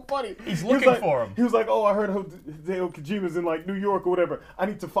just so funny. He's He was looking like- for him. He was like, "Oh, I heard Hideo Kojima's in like New York or whatever. I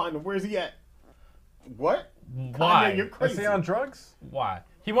need to find him. Where's he at?" What? Why? Kanye, you're Is crazy. he on drugs? Why?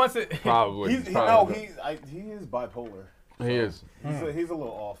 He wants to. Probably. He is bipolar. He is. He's a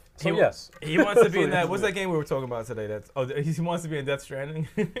little off. So He- yes. He wants to be in So that. he's What's in that game we were talking about today? He wants to be in Death Stranding.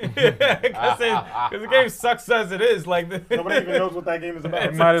 Because the game sucks as it is. Like Nobody even knows what that game is about.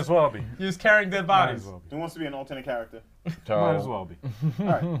 It might as well be. You're just carrying dead Might bodies. as well be. He wants to be an alternate character. Might as well be. All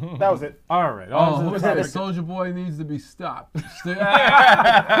right, that was it. All right. Oh, On to who the is that? topic. Soldier Boy needs to be stopped.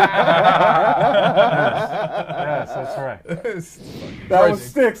 Yes, that's right. That was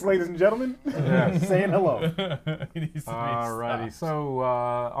Styx, ladies and gentlemen. Yes. Saying hello. He needs to be Alrighty, stopped. so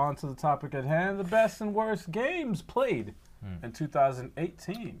on to the topic at hand: the best and worst games played in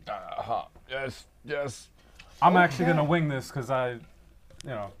 2018. Yes. Yes. I'm actually gonna wing this because You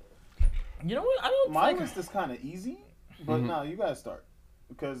know what? I don't Mine think. is just kind of easy, but no, you guys start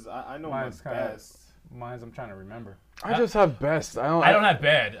because I know my Mine's kinda- best. mine's I'm trying to remember. I just have best. I don't have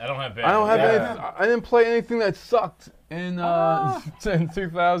bad. I don't have bad. I don't have Yeah. anything. I didn't play anything that sucked in in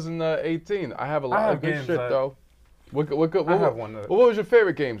 2018. I have a lot have of good games shit that- though. What I have one that- what was your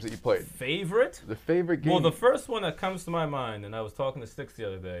favorite games that you played? favorite. The favorite game? Well, the first one that comes to my mind, and I was talking to Styx the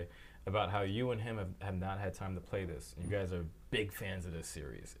other day about how you and him have not had time to play this. You guys are big fans of this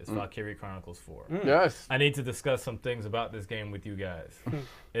series. It's Valkyria Chronicles 4. Yes. I need to discuss some things about this game with you guys.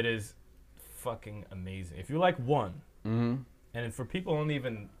 It is fucking amazing. If you like 1, and for people who don't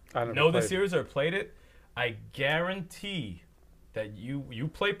even I never know the played it. series or played it, I guarantee that you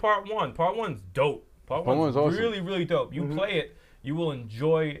play part 1. Part 1's dope. Part Part 1's one's awesome. really, really dope. You play it, you will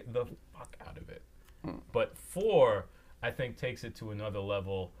enjoy the fuck out of it. But 4, I think, takes it to another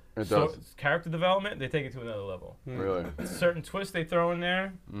level. It does. Character development, they take it to another level. Really? Certain twists they throw in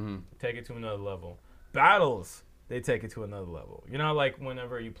there, take it to another level. Battles, they take it to another level. You know, like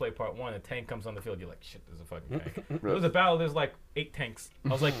whenever you play part 1, a tank comes on the field, you're like, shit, there's a fucking tank. There was a battle, there's like 8 tanks. I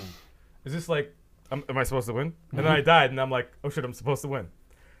was like, is this like, am I supposed to win? And then I died, and I'm like, oh shit, I'm supposed to win.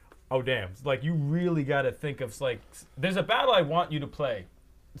 Oh damn. It's like, you really got to think of, like, there's a battle I want you to play.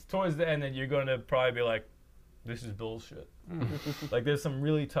 It's towards the end, and you're going to probably be like, this is bullshit. Like, there's some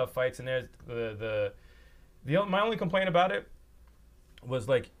really tough fights in there. My only complaint about it was,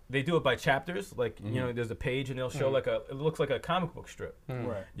 like, they do it by chapters. Like, you know, there's a page, and they'll show it looks like a comic book strip.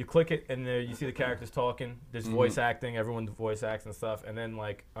 Right. You click it, and there you see the characters talking. There's voice acting. Everyone voice acts and stuff. And then,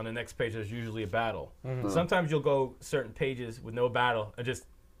 like, on the next page, there's usually a battle. Sometimes you'll go certain pages with no battle, and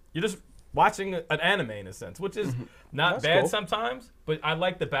you're just watching an anime in a sense, which is not That's bad cool. sometimes. But I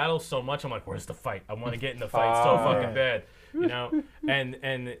like the battle so much. I'm like, where's the fight? I want to get in the fight so fucking bad, you know.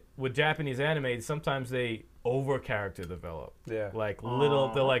 And with Japanese anime, sometimes they over character develop. Yeah. Like little,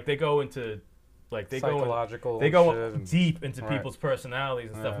 they go into, like they Psychological. they go shit and- deep into Right. people's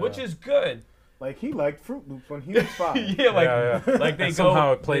personalities and stuff, Yeah, which yeah. is good. Like he liked Fruit Loops when he was 5. Yeah, like Yeah. like they And go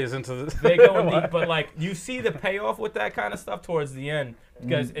somehow it plays into the. they go in deep, but like you see the payoff with that kind of stuff towards the end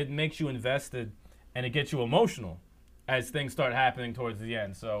because it makes you invested and it gets you emotional as things start happening towards the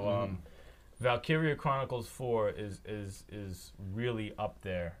end. So Valkyria Chronicles 4 is really up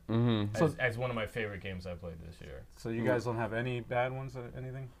there as one of my favorite games I played this year. So you guys don't have any bad ones or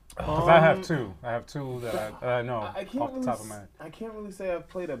anything? Because I have 2. I have 2 that I know I can't off the really top of my head. I can't really say I've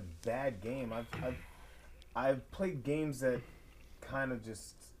played a bad game. I've played games that kind of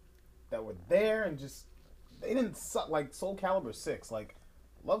just that were there and just they didn't suck. Like Soul Calibur 6. Like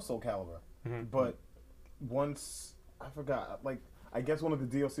love Soul Calibur, but once I forgot. Like I guess one of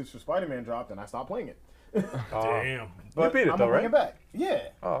the DLCs for Spider-Man dropped and I stopped playing it. Damn. But beat it I'm though, gonna bring right? it back. Yeah.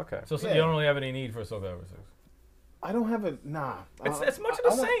 Oh, okay. So Yeah. you don't really have any need for Soul Calibur 6. I don't have a It's much of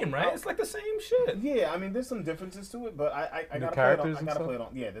the same, right? It's like the same shit. Yeah, I mean, there's some differences to it, but I New gotta characters play it. I and gotta stuff? play it on.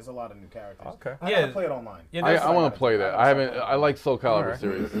 Yeah, there's a lot of new characters. Okay. I Yeah. gotta play it online. Yeah, I there's- want to play that. I haven't. I like Soul Calibur Alright.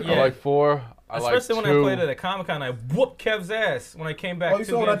 series. I Yeah. like 4. I like 2. Especially when I played it at Comic Con, I whooped Kev's ass when I came back. Oh, you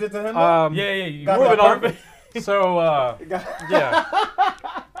 2 saw what I games. did to him? Yeah, you Got moving that on. perfect. So, yeah.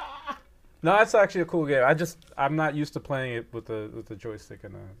 No, it's actually a cool game. I'm not used to playing it with the joystick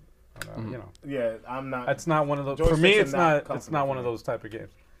and you know. Yeah, I'm not. It's not one of those. For Joysticks me, are it's not not. It's comfortable not for one of me. those type of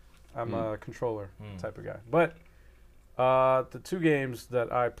games. I'm a controller Mm. type of guy. But the 2 games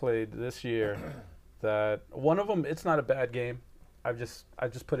that I played this year, that one of them, it's not a bad game. I just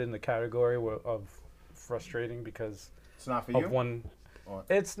put it in the category of frustrating because It's not for of you. one. Or-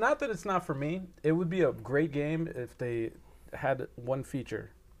 It's not that it's not for me. It would be a great game if they had one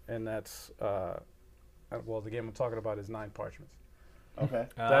feature, and that's well, the game I'm talking about is 9 Parchments. Okay.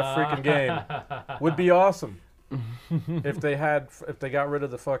 That freaking game would be awesome if they got rid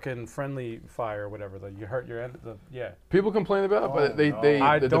of the fucking friendly fire or whatever. You hurt your end. Yeah. People complain about it, but Oh, they no.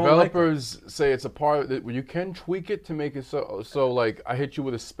 I the don't like developers say it's a part that you can tweak it to make it so like I hit you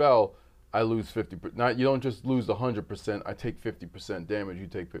with a spell, I lose 50%. Not you don't just lose 100%. I take 50% damage. You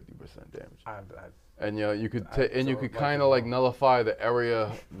take 50% damage. And you could you could kind of like nullify the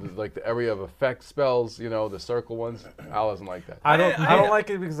area, like the area of effect spells. You know, the circle ones. Al doesn't like that. I don't like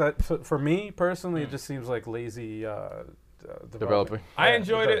it because for me personally, it just seems like lazy Developing. I Yeah,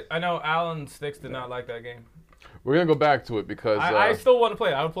 enjoyed it it. I know Alan Sticks did not like that game. We're gonna go back to it because I still want to play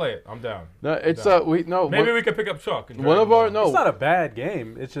it. I would play it. I'm down. no, it's Maybe we could pick up Chuck. And one drag of him our along. no. It's not a bad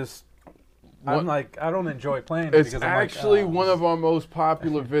game. It's just I'm like I don't enjoy playing it It's because I'm actually like, one of our most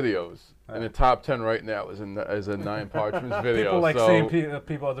popular videos. In the top 10 right now is a 9 Parchments video. people like so, seeing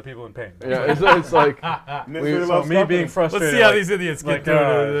people, other people in pain. Yeah, it's like Misery So loves me company. being frustrated. Let's see how like, these idiots like, get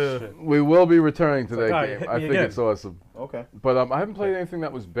through it. shit. we will be returning to that like, game. hit I me think again. it's awesome. Okay. But I haven't played anything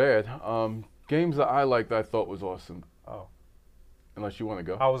that was bad. Games that I liked, I thought was awesome. Oh, Unless you want to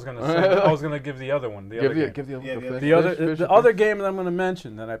go. I was gonna say I was gonna give the other one. give the Yeah, other The other the other game that I'm going to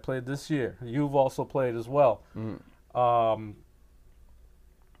mention that I played this year, you've also played as well.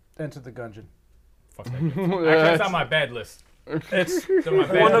 Enter the Gungeon. Fuck that game. Actually, that's on my bad list. It's It's on my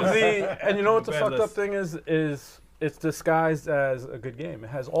bad one of list. the, and you know what the Bad fucked up list. thing is it's disguised as a good game. It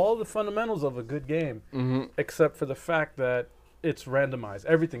has all the fundamentals of a good game, except for the fact that it's randomized.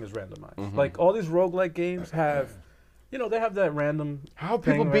 Everything is randomized. Like all these roguelike games have, they have that random. How are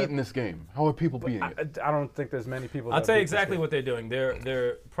people thing where- beating this game? How are people beating it? I don't think there's many people. I'll that tell you beat this exactly game. what they're doing.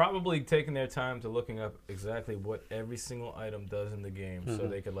 They're probably taking their time to looking up exactly what every single item does in the game, so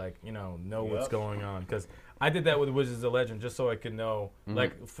they could know what's going on. Because I did that with Wizards of Legend just so I could know,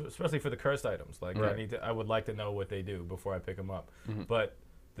 especially for the cursed items. Like I would like to know what they do before I pick them up. But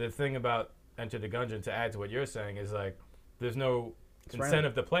the thing about Enter the Gungeon, to add to what you're saying, is like there's no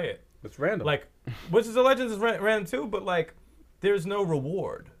incentive to play it. It's random. Like Wizards of Legends is random too, but like there's no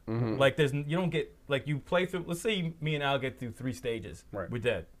reward. Like you don't get like you play through. Let's say me and Al get through 3 stages. Right. We're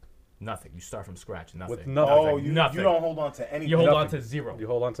dead. Nothing. You start from scratch. Nothing. With nothing. Oh, you Nothing. don't hold on to anything. You hold on Nothing. to 0. You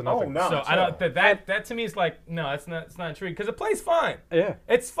hold on to nothing. no. So I don't. That to me is like no. It's not intriguing because it plays fine. Yeah.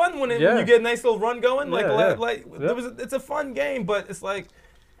 It's fun when Yeah. you get a nice little run going. Like Yeah. it's a fun game, but it's like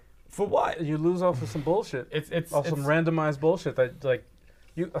for what? You lose off of some bullshit. It's Off some randomized bullshit that like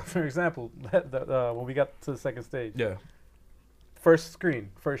you. For example, when we got to the second stage, yeah. first screen,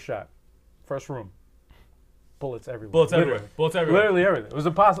 first shot, first room, bullets everywhere. Bullets Literally. everywhere. Bullets everywhere. Literally everything. It was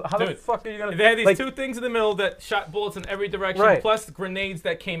impossible. How the Dude, fuck are you gonna? They had these like, 2 things in the middle that shot bullets in every direction, Right. plus grenades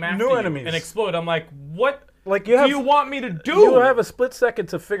that came after New you enemies. and explode. I'm like, what Like do you want me to do? You have a split second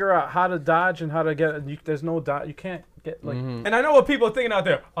to figure out how to dodge and how to get. There's no dodge. You can't get like. And I know what people are thinking out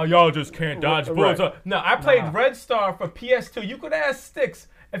there. Oh, y'all just can't dodge bullets. Right. No, I played Red Star for PS2. You could ask Sticks.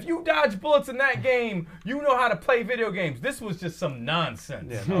 If you dodge bullets in that game, you know how to play video games. This was just some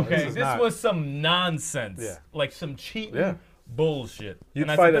nonsense. Yeah, no, okay, this is this not. was some nonsense. Yeah. Like some cheating Yeah. bullshit. You'd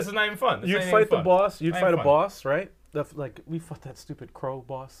And I fight said, a- this is not even fun. This You'd ain't even fight the fun. boss. You'd Ain't fight a fun. boss, right? Like we fought that stupid crow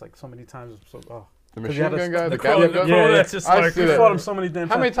boss like so many times. So The 'Cause you machine had gun guy, The the crow, guy the gun. crow Yeah, that's just I like see we that. fought him so many damn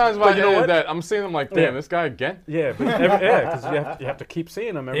times. How many times have I But you know edited what? that? I'm seeing him like, damn, Yeah. this guy again. Yeah, but because you have to keep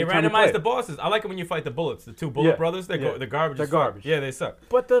seeing them every They time you play. randomize the bosses. I like it when you fight the bullets. The 2 bullet Yeah. brothers, they're Yeah. garbage. They're as fuck. garbage. Yeah, they suck.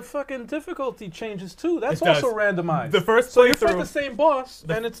 But the fucking difficulty changes too. That's It does. also randomized. The first so you fight playthrough- the same boss,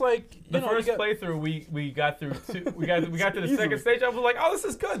 and it's like you The know, first you got, playthrough we got through we got to the Easily. second stage. I was like, oh, this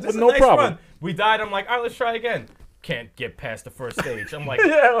is good. This With is no a nice problem. run. We died. I'm like, all right, let's try again. Can't get past the first stage. I'm like,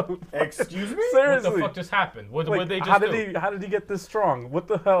 yeah, Excuse me? what seriously. the fuck just happened? What Like, did they just how do? did he get this strong? What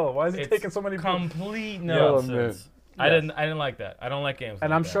the hell? Why is he It's taking so many? complete Oh, man. nonsense. I didn't like that. I don't like games.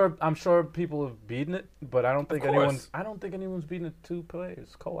 And like I'm sure people have beaten it, but I don't think course. anyone's beaten it 2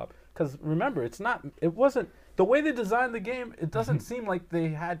 players co-op. Because remember, it wasn't the way they designed the game. It doesn't seem like they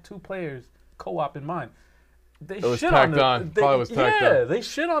had 2 players co-op in mind. They It was shit tacked on on. Probably was tacked on. they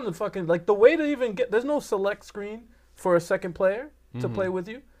shit on the fucking like the way to even get. There's no select screen for a second player to play with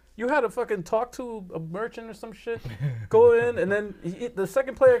you. You had to fucking talk to a merchant or some shit, go in, and then the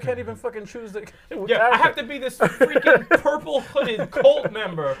second player can't even fucking choose the. Yeah, I have to be this freaking purple hooded cult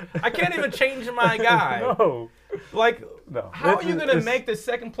member. I can't even change my guy. No. Like, No. how are you It's- gonna make the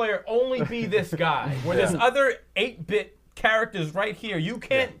second player only be this guy? Where there's other 8-bit characters right here. You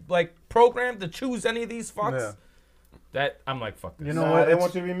can't like program to choose any of these fucks. Yeah. That I'm like, fuck this. You know Nah, what? they It's,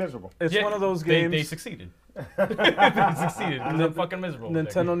 want you to be miserable. it's Yeah, one of those they- games. They succeeded. They succeed. I'm fucking miserable. with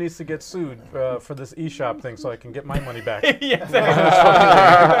that Nintendo needs to get sued for this eShop thing so I can get my money back. game. Yeah, exactly.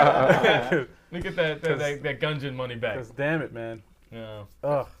 Look at that Gungeon money back. Because damn it, man. No,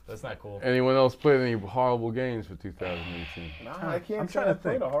 Ugh. that's not cool. Anyone else played any horrible games for 2018? Nah, I can't I'm say trying I to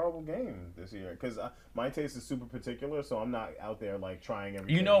played think. a horrible game this year because my taste is super particular, so I'm not out there like trying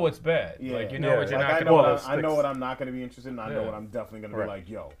everything. You know what's bad. Yeah. Like you know Yeah, what you're Like, not I gonna know, Well, what I know sticks. what I'm not going to be interested in. I know Yeah. what I'm definitely going to Right. be like,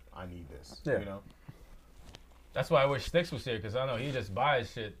 yo, I need this. Yeah. You know? That's why I wish Sticks was here, because I know he just buys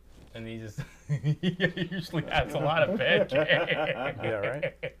shit and he just he usually has a lot of bad games. Yeah,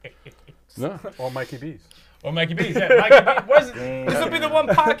 right? No. Or Mikey B's. Or Mikey B's. Yeah, Mikey B's. This will be the one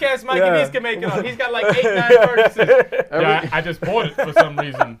podcast Mikey Yeah. B's can make it on. He's got like 8-9 purchases. Yeah, I just bought it for some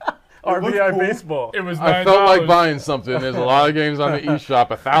reason. RBI cool. Baseball. It was $9. I felt like buying something. There's a lot of games on the eShop,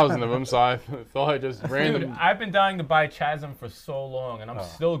 1,000 of them, so I thought I just Dude, random. I've been dying to buy Chasm for so long, and I'm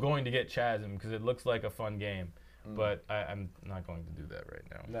still going to get Chasm because it looks like a fun game. But I'm not going to do that right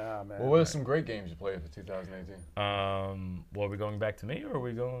now. Nah, man. Well, what are some great games you played for 2018? Well, are we going back to me, or are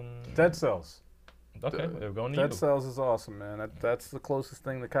we going? Dead Cells. Okay, we're going to Dead you. Cells is awesome, man. That's the closest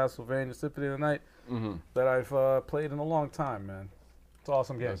thing to Castlevania Symphony of the Night Mm-hmm. that I've played in a long time, man. It's an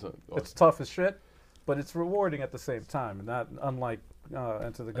awesome game. That's It's tough as shit, but it's rewarding at the same time. And not unlike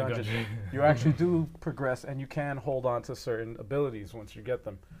Enter the Gungeon, Gungeon. you actually do progress and you can hold on to certain abilities once you get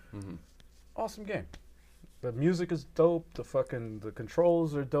them. Mhm. Awesome game. The music is dope. The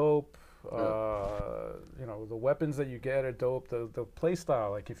controls are dope. You know, the weapons that you get are dope. The play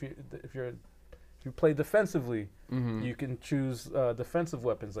style, like if you play defensively, Mm-hmm. you can choose defensive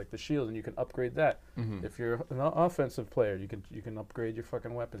weapons like the shield, and you can upgrade that. Mm-hmm. If you're an offensive player, you can upgrade your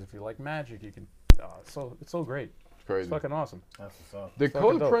fucking weapons. If you like magic, you can. It's so great. It's Crazy. fucking awesome. That's what's up. The fucking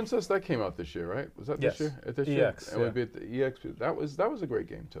Code dope. Princess that came out this year, right? Was that Yes. this year? At this EX, year? It would be at the EX. That was a great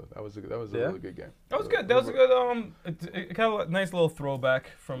game too. That was a Yeah? really good game. That was good. That was a good. It kind of a nice little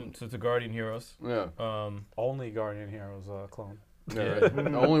throwback to Guardian Heroes. Yeah. Only Guardian Heroes clone. Yeah. Right.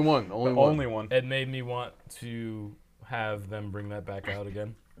 Only one. Only The one. only one. It made me want to have them bring that back out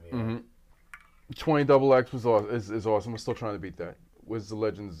again. Yeah. Mm-hmm. 20XX was is awesome. We're still trying to beat that. Wizards of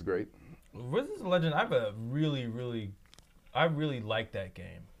Legends is great. Wizards of Legend, I really like that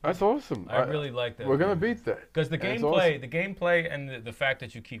game. That's awesome. I really like that. We're gonna beat that. because the That's gameplay and the fact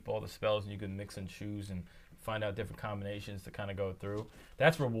that you keep all the spells and you can mix and choose and find out different combinations to kind of go through.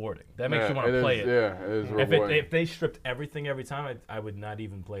 That's rewarding. That makes you want to play it. Yeah, it is rewarding. If they stripped everything every time, I would not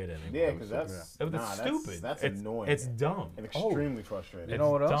even play it anymore. Yeah, because that's It's stupid. That's it's annoying. It's dumb. and extremely frustrating. You know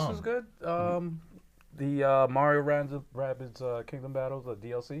what else dumb. is good? The Mario Rabbids Kingdom Battles, the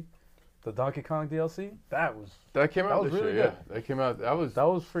DLC, the Donkey Kong DLC. That was That was this really year. good. Yeah, that came out. That was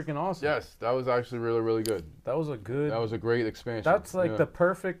freaking awesome. yes. That was actually really good. That was a good. That was a great expansion. That's like yeah. the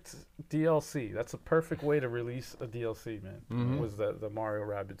perfect DLC. That's a perfect way to release a DLC, man. Mhm. Was the Mario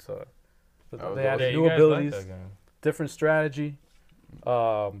Rabbids? That was They added Yeah, you new guys abilities, like that game. different strategy,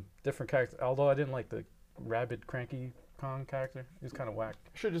 different character. Although I didn't like the Rabbid Cranky Kong character. He's kind of whack.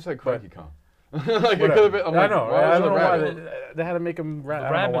 Should just say Cranky Kong. Like it Whatever. could have been. I'm I like, know. why I was don't it know why rabbit? they had to make him. The I don't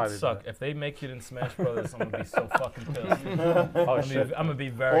know why rabbits they suck. did If they make it in Smash Brothers, I'm gonna be so fucking pissed. that. Oh shit! I'm gonna be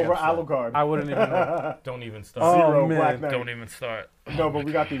very Over upset. Alucard. I wouldn't even know. Don't even Oh, start. Zero man. Black Knight. Don't even start. No, but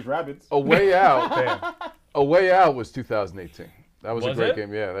we got these rabbits. A Way Out. Damn. A Way Out was 2018. That was a Was great it?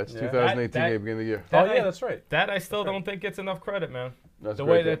 game. Yeah, that's Yeah. 2018 That- game, beginning of the year. Oh That yeah, I- that's right. That I still don't think gets enough credit, man. That's The a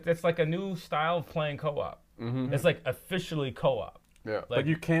way great that it's like a new style of playing co-op. Mm-hmm. It's like officially co-op. Yeah. Like But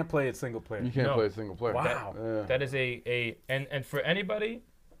you can't play it single player. You can't No. play a single player. Wow. Yeah. that is and for anybody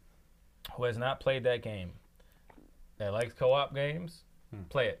who has not played that game, that likes co-op games,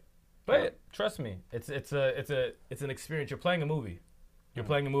 play it. Play it. Trust me. It's an experience. You're playing a movie. You're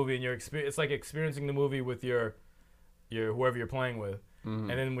playing a movie and it's like experiencing the movie with your whoever you're playing with. Mhm. And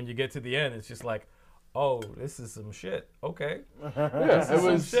then when you get to the end, it's just like, oh, this is some shit. Okay. Yeah, is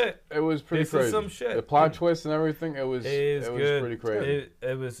some shit. It was pretty This crazy. is some shit. The plot twist and everything. It was Good. pretty crazy.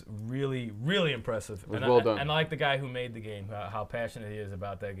 It was really, really impressive. was and well done. And I like the guy who made the game, how passionate he is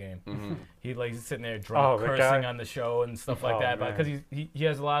about that game. Mm-hmm. He's sitting there drunk, the cursing guy? on the show and stuff like Oh, that. man. Because he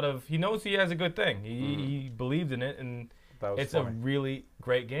has a lot of, he knows he has a good thing. He believed in it, and That was it's funny. a really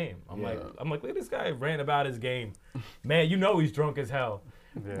great game. I'm Yeah. like, look at this guy rant about his game. Man, you know he's drunk as hell,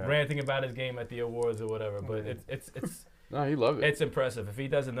 Yeah. ranting about his game at the awards or whatever. But it's No, he loved it. it's impressive. If he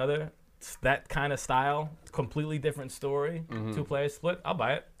does another that kind of style, completely different story, 2-player split, I'll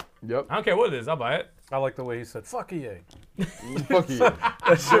buy it. Yep. I don't care what it is, I'll buy it. I like the way he said, fuck EA. Fuck you.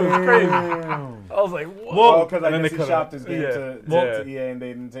 That shit was crazy. I was like, whoa. Well, because I And then guess they he cut shopped it. his game Yeah. to EA and they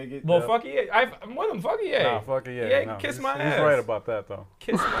didn't take it. Well, Yeah. fuck EA. I'm with him. Fuck EA. Nah, fuck EA. EA, no, kiss he's, my he's ass. right about that, though.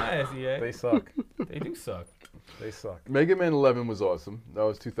 Kiss my ass, EA. They suck. They do suck. They suck. Mega Man 11 was awesome. That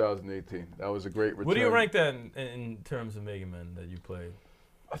was 2018. That was a great return. What do you rank that in terms of Mega Man that you played?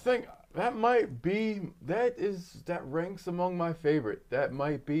 I think that ranks among my favorite. That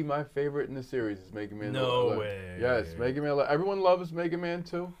might be my favorite in the series. Is Mega Man. No 11. way. Yes, Mega Man 11. Everyone loves Mega Man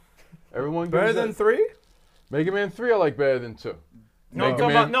 2. Everyone Better gives than it- 3? Mega Man 3. I like better than 2. No, I'm Mega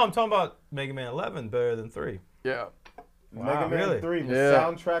talking Man. about, I'm talking about Mega Man 11 better than 3. Yeah. Mega Wow, Man really? 3, the Yeah.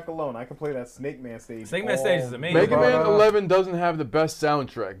 soundtrack alone, I can play that Snake Man stage. Snake Man stage is amazing. Mega Man But, 11 doesn't have the best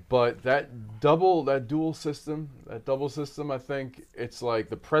soundtrack, but that double system, I think it's like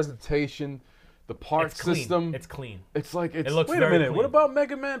the presentation, the part It's clean. system. It's clean. It's like it's It looks Wait a very minute. clean. What about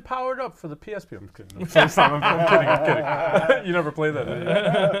Mega Man Powered Up for the PSP? I'm kidding. I'm kidding. You never played that,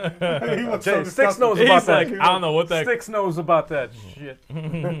 did you? He looks Jay, so Sticks disgusted. knows about He's that. like, I don't know what that. Sticks knows about that shit.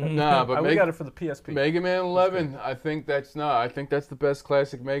 nah, but We got it for the PSP. Mega Man 11. I think that's the best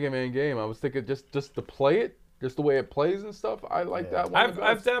classic Mega Man game. I was thinking just to play it, just the way it plays and stuff. I like Yeah. that one.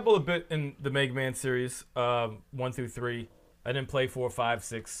 I've dabbled a bit in the Mega Man series, 1 through 3. I didn't play 4, 5,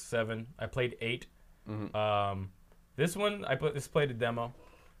 6, 7. I played 8. This one I played a demo.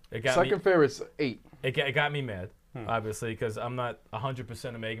 It got Second favorite's 8. It got me mad, obviously, because I'm not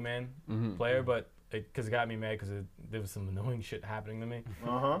 100% a Mega Man player, but because it got me mad because there was some annoying shit happening to me.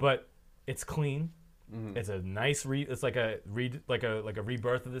 Uh-huh. But it's clean. It's a nice it's like a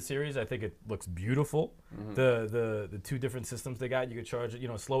rebirth of the series. I think it looks beautiful. The two different systems they got, you could charge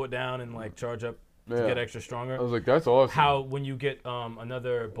it, slow it down and like charge up to Yeah. get extra stronger. I was like, that's awesome. How when you get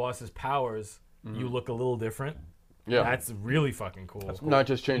another boss's powers, you look a little different. Yeah. That's really fucking cool. Not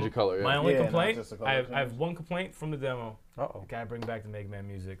just change the color. Yeah. My only Yeah, not complaint, just the color I have change. one complaint from the demo. Uh-oh. Gotta bring back the Mega Man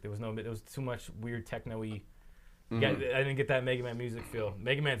music. There was too much weird techno-y. I didn't get that Mega Man music feel.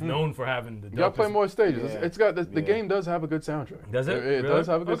 Mega Man's known for having the You gotta play dopest- more stages. Yeah. It's got the Yeah. game does have a good soundtrack. Does it? It Really? does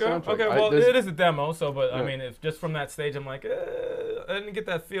have a good okay. soundtrack. Okay, well, there's- it is a demo, so, but I Yeah. mean, if just from that stage, I'm like, I didn't get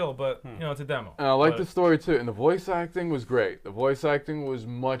that feel, but, it's a demo. And I like But the story too. And the voice acting was great. The voice acting was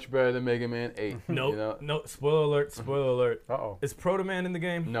much better than Mega Man 8. No, spoiler alert. Uh-oh. Is Proto Man in the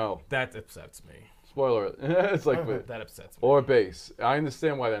game? No. That upsets me. Spoiler. It's like, That upsets me. or base. I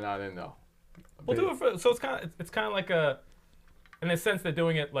understand why they're not in though. We'll do it for, so it's kind of like in a sense they're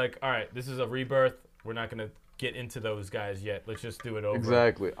doing it like, all right, this is a rebirth. We're not gonna get into those guys yet. Let's just do it over.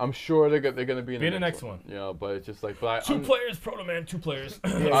 Exactly. I'm sure they're gonna be in Be the in the next one. Yeah, but it's just like, but Two players, Proto Man, 2 players.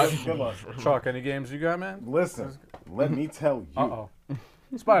 Yeah, good luck. Chalk, any games you got, man? Listen, let me tell you. Uh-oh.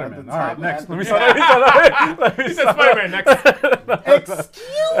 Spider-Man. At the All right, time- next. at Let the me start. Let me He said Spider-Man next.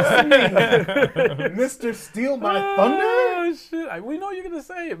 Excuse me, Mr. Steal My Thunder? Oh, shit. We know you're going to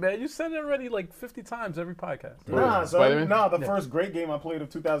say it, man. You said it already like 50 times every podcast. Nah, Spider-Man? the first great game I played of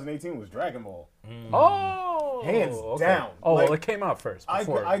 2018 was Dragon Ball. Oh! Hands okay. down. Oh, well, Like, it came out first. I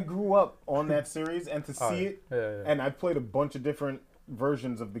Before. grew up on that series, and to see All right. it, Yeah. and I played a bunch of different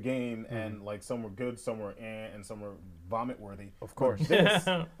versions of the game, and like some were good, some were and some were vomit worthy. Of course.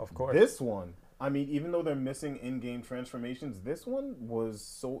 Of course. This one, I mean, even though they're missing in-game transformations, this one was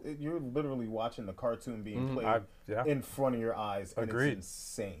so you're literally watching the cartoon being played yeah. in front of your eyes, and Agreed. it's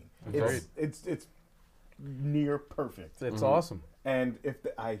insane. Agreed. It's near perfect. It's awesome. And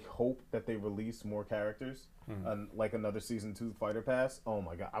I hope that they release more characters, like another season 2 Fighter Pass. Oh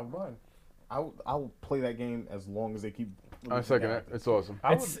my god, I'll run. I'll play that game as long as they keep. I releasing second it. characters. It's awesome.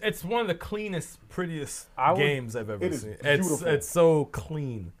 It's one of the cleanest, prettiest I would- games I've ever It is seen. beautiful. It's so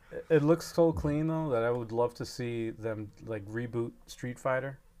clean. It looks so clean, though, that I would love to see them like reboot Street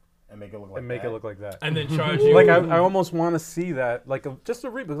Fighter And make it look like and make that. it look like that. And then charge you. Like I almost want to see that, like just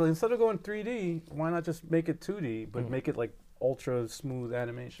a reboot. Like, instead of going 3D, why not just make it 2D, but make it like ultra smooth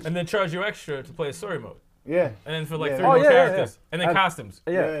animation? and then charge you extra to play a story mode. Yeah. and then for like Yeah. 3 Oh, more yeah, yeah, characters, yeah. and then And- costumes.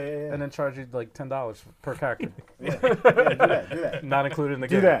 Yeah. Yeah. And then charge you like $10 per character, Yeah, do that. not included in the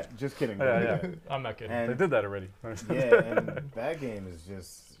Do game. that. Just kidding. Yeah, yeah. I'm not kidding. And They did that already. yeah, and that game is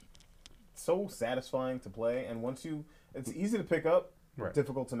just so satisfying to play. And once it's easy to pick up, Right.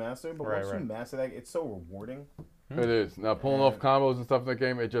 difficult to master. But Right, once right. you master that, it's so rewarding. It is. Now pulling off combos and stuff in the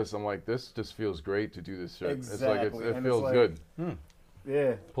game, I'm like, this just feels great to do this shit. Exactly, It and it's feels like- good.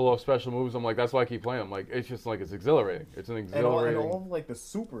 Yeah. Pull off special moves. I'm like, that's why I keep playing. I'm like, it's just like it's exhilarating. It's an And exhilarating. all of, like the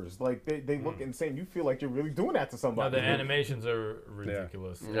supers, like they look insane. You feel like you're really doing that to No, somebody. the animations are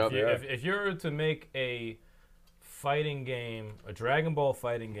ridiculous. Yep. If you're to make a fighting game, a Dragon Ball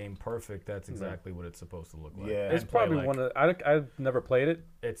fighting game perfect, that's exactly what it's supposed to look like. Yeah. It's And play probably like- one of I've never played it,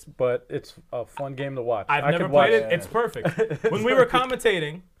 It's but it's a fun game to watch. I've I never could watch played it. it. It's perfect. When we were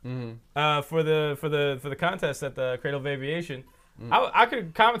commentating Mm-hmm. for the contest at the Cradle of Aviation, I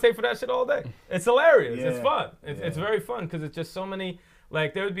could commentate for that shit all day. It's hilarious. It's Yeah. fun. It's very fun because it's just so many.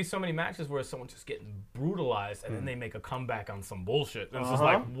 Like there would be so many matches where someone's just getting brutalized and then they make a comeback on some bullshit. And it's just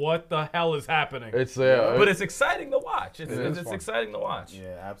like, what the hell is happening? It's But it's exciting to watch. It's is fun. exciting to watch.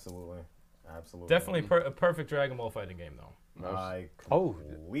 Yeah, absolutely. Definitely a perfect Dragon Ball fighting game though. I Oh.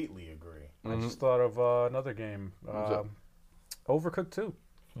 completely agree. I just thought of another game, that? Overcooked 2.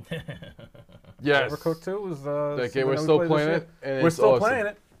 Yes. Overcooked 2 is That something game, we're that we still played this playing year. it, and We're it's still awesome. playing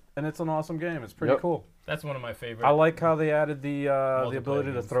it, and it's an awesome game. It's pretty Yep. cool. That's one of my favorite. I like how they added the ability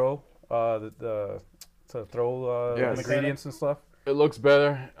to games. throw, to throw Yes. ingredients and stuff. It looks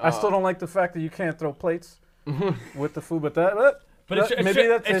better. I still don't like the fact that you can't throw plates with the food, but that. But it should, maybe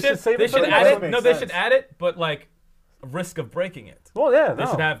that's it they should, should save they it for should the add next it. one. No, Makes they sense. should add it, but like risk of breaking it. Well, yeah, They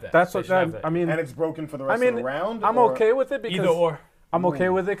no. should have that. That's They what should have that. that. I mean, And it's broken for the rest I of mean, the round. I'm or- okay with it because Either or. I'm okay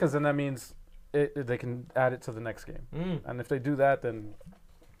with it because then that means they can add it to the next game. And if they do that, then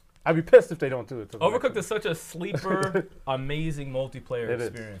I'd be pissed if they don't do it. To the Overcooked next is such a sleeper, amazing multiplayer It is.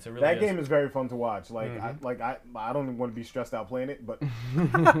 experience. It really That is. game is very fun to watch. Like, I don't even want to be stressed out playing it, but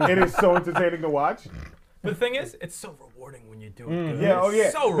it is so entertaining to watch. But the thing is, it's so rewarding when you do it. Good. Yeah, oh It's yeah.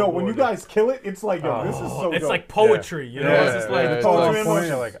 So no, when you rewarding. guys kill it, it's like, yo, this is so It's dope. like poetry, you know. Yeah, It's just yeah, like yeah. It's Poetry poetry in in motion.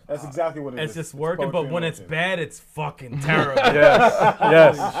 motion. Like, That's exactly what it is. it's just working. poetry But in when it's motion. bad, it's fucking terrible. yes,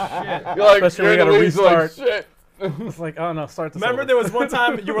 yes. You're like, Especially when you're you gotta in the lead, like, restart. shit. It's like, oh no, start this Remember, over. there was one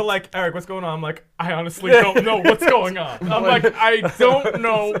time you were like, Eric, what's going on? I'm like, I honestly don't know what's going on. I'm like, I don't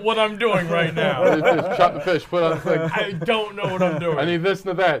know what I'm doing right now. Just chop the fish, put it on the thing. I don't know what I'm doing. I need this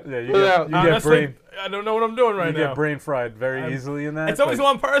and that. Yeah, you Put it get- out. you get Honestly, brain- I don't know what I'm doing right you now. get brain fried very easily in that. It's always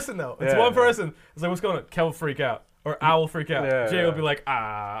one person though. It's Yeah, one yeah. person. It's like, what's going on? Kel will freak out, or I will freak out. Yeah, Jay will yeah. be like,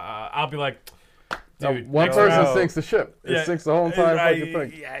 I'll be like, Now, dude. one next person round. sinks the ship. It Yeah. sinks the whole entire fucking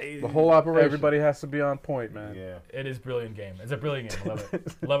thing. Yeah, The whole operation. Everybody has to be on point, man. Yeah. It is a brilliant game. It's a brilliant game. I love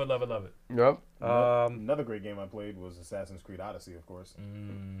it. Love it. Love it. Love it. Yep. Another great game I played was Assassin's Creed Odyssey, of course.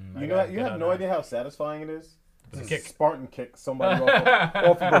 I You gotta know, you get have on no that. idea how satisfying it is. To To kick. Spartan kick somebody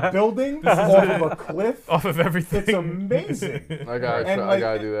off of a building, off of a cliff. Off of everything. It's amazing. I gotta, And, I like,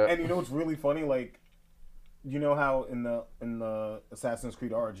 gotta do that. And you know what's really funny? Like, you know how in the Assassin's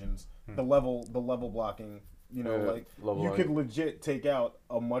Creed Origins, the level blocking, you know, Yeah, like level you could line. legit take out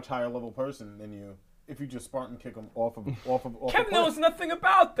a much higher level person than you if you just Spartan kick them off of Kevin a knows nothing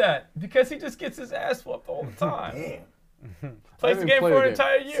about that because he just gets his ass whooped all the time. Damn. Plays the haven't game played for the an game.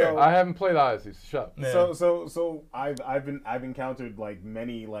 entire year. So- I haven't played Odyssey. Shut up. Yeah. So I've encountered like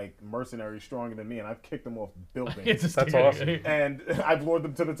many like mercenaries stronger than me, and I've kicked them off buildings. It's just That's awesome. And I've lured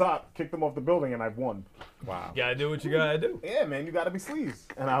them to the top, kicked them off the building, and I've won. Wow. Gotta do what you gotta do. Yeah, man, you gotta be sleaze,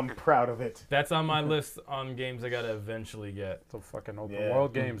 and I'm proud of it. That's on my list on games I gotta eventually get. So fucking open Yeah.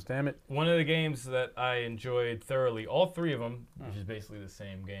 world games, damn it. One of the games that I enjoyed thoroughly, all three of them, which is basically the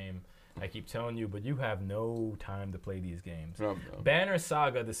same game. I keep telling you, but you have no time to play these games. No, Banner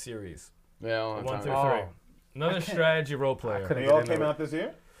Saga, the series, Yeah, I don't have 1 time. through Oh. 3. Another strategy role player. couldn't They get all into came it. out this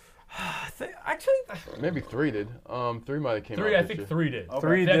year. Actually, Maybe 3 did. 3 might have came out 3. I this think year. 3 did. Okay.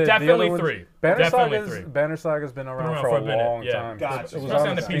 Three De- did. The definitely other ones- 3. Banner Definitely 3. Saga's been around, around for for a a minute, long yeah. time. Gotcha. It was Especially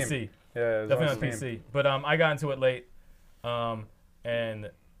on the Steam. PC. Yeah, it was Definitely on on Steam. PC. But I got into it late. And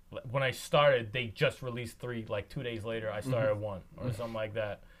when I started, they just released 3. Like 2 days later, I started 1 or something like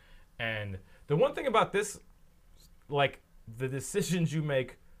that. And the one thing about this, like the decisions you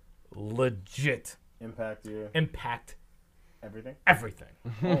make, legit Impact you, impact everything. everything.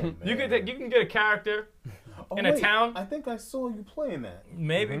 Oh, man. You can get a character Oh, in a wait, town. I think I saw you playing that.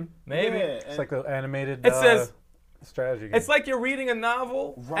 Maybe. Yeah, It's and- like the animated It says strategy game. it's like you're reading a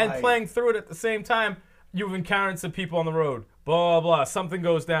novel and Right. playing through it at the same time. You've encountered some people on the road. Blah blah blah. Something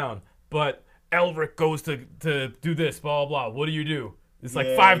goes down, but Elric goes to do this. Blah blah. What do you do? It's like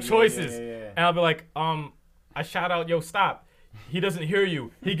Yeah, 5 yeah, choices, yeah, yeah. and I'll be like, I shout out, yo, stop. He doesn't hear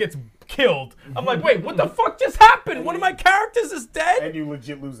you. He gets killed. I'm like, wait, what the fuck just happened? One of my characters is dead? And you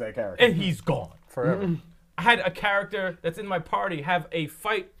legit lose that character. And he's gone. Forever. I had a character that's in my party have a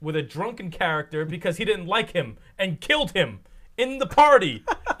fight with a drunken character because he didn't like him and killed him in the party.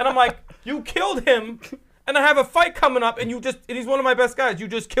 And I'm like, you killed him, and I have a fight coming up, and he's one of my best guys. You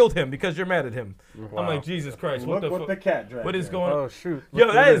just killed him because you're mad at him. I'm like, Jesus Christ, what Look the what fuck? the cat dragged. What is in. going on? Oh, shoot. Yo,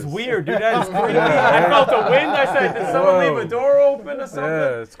 Look that who it is weird, dude. That is creepy. I felt the wind. I said, did someone Whoa. leave a door open or something?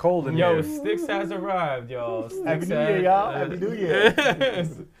 Yeah, it's cold in Yo, here. Sticks has arrived, y'all. Happy Sticks New Year, y'all. Happy New Year.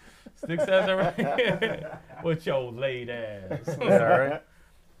 Sticks has arrived. With your late ass. Yeah,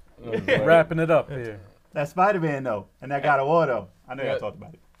 all right. Wrapping it up here. That's Spider-Man though, and that God of War though. I know y'all talked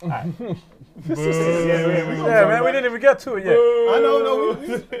about it. All right. Yeah, man, we didn't even get to it yet. I know, no, we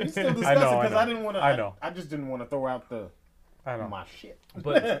still discussing I know, because I I didn't want to. I know. I just didn't want to throw out I know. my shit.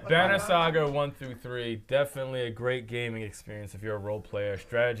 But Banner Saga 1 through 3, definitely a great gaming experience if you're a role player,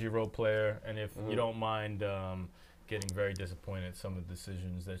 strategy role player, and if you don't mind getting very disappointed at some of the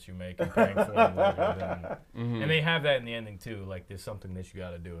decisions that you make and paying for them later. And they have that in the ending too. Like there's something that you got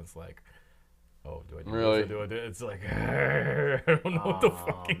to do. It's like, oh, do I do Really? this or do I do it? It's like I don't know what the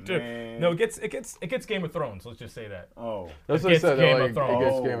fucking do. man. No, it gets Game of Thrones. Let's just say that. Oh, That's It what I gets said. Game Like, of Thrones. It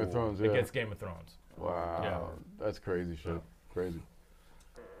gets Oh. Game of Thrones. Yeah. It gets Game of Thrones. Wow. Yeah. That's crazy shit. Crazy.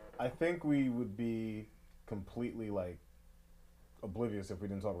 I think we would be completely like oblivious if we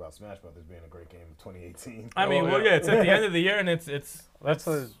didn't talk about Smash Brothers being a great game of 2018. I mean, well, yeah, it's at the end of the year and it's That's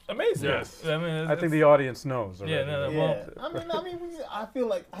a, amazing. Yes. I mean, I think the audience knows already. Yeah, no, no. Yeah, Well- I mean, I feel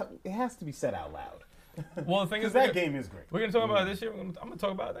like it has to be said out loud well, the thing is, because that game is great. we're gonna talk about it this year. I'm gonna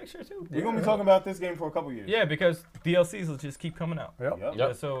talk about it next year too. We're gonna be talking about this game for a couple years. Yeah, because DLCs will just keep coming out. Yep. Yep.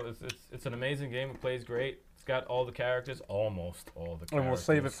 Yeah, so it's an amazing game. It plays great. It's got all the characters, almost all the characters. And we'll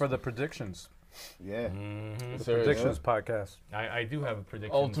save it for the predictions. Yeah. The Serious, predictions podcast. I do have a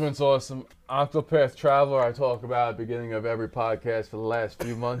prediction. Ultimate's awesome. Octopath Traveler, I talk about at the beginning of every podcast for the last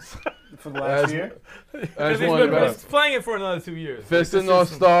few months. For the last As- year. That's He's one been of the best. playing it for another 2 years. Fist Like, of the North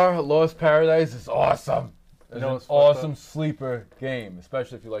system- Star, Lost Paradise is awesome. It's know an what's fucked awesome sleeper game,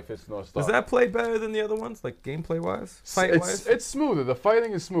 especially if you like Fist of North Star. Does that play better than the other ones, like gameplay wise, fight wise? It's smoother. The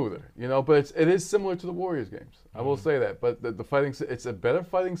fighting is smoother, but it is similar to the Warriors games. I will say that. But the fighting, it's a better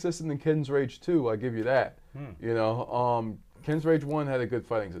fighting system than Ken's Rage 2. I give you that. Ken's Rage 1 had a good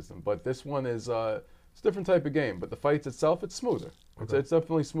fighting system, but this one is it's a different type of game. But the fights itself, it's smoother. It's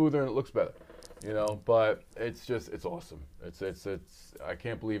definitely smoother and it looks better. But it's awesome. It's I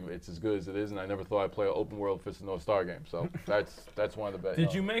can't believe it's as good as it is, and I never thought I'd play an open world Fist of North Star game. So that's one of the best.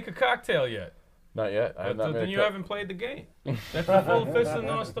 Did you make a cocktail yet? Not yet. I have not Then made you haven't played the game. That's the full Fist of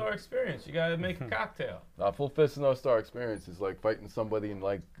North Star experience. You gotta make a cocktail. A full Fist of North Star experience is like fighting somebody in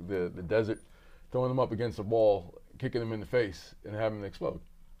like the desert, throwing them up against a wall, kicking them in the face, and having them explode.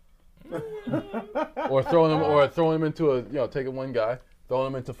 or throwing them into taking one guy,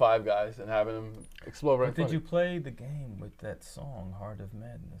 throwing them into 5 guys, and having them explode right in But front did you of play the game with that song, Heart of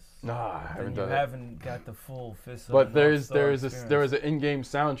Madness? Nah, I Then haven't you done that. haven't got the full Fist of But the North Star there experience. is an in-game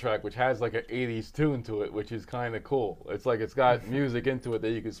soundtrack which has like an 80s tune to it, which is kind of cool. It's like it's got music into it that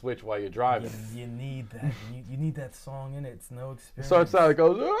you can switch while you're driving. You need that. You need that song in it. It's no It experience. starts out, it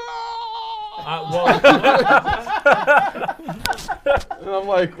goes, "Ah!" and I'm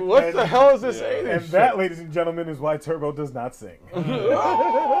like, what the hell is this 80s And shit? that, ladies and gentlemen, is why Turbo does not sing. Wait,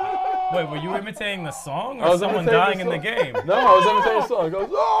 were you imitating the song I or was someone imitating dying in the game? No, I was imitating a song. It goes,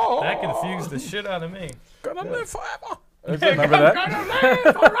 oh! That confused the shit out of me. Gonna live forever. Remember that?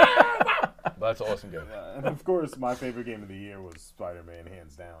 That's an awesome game. And of course, my favorite game of the year was Spider-Man,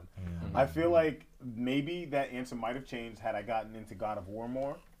 hands down. I feel like maybe that answer might have changed had I gotten into God of War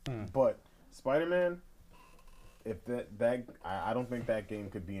more. But Spider-Man, if I don't think that game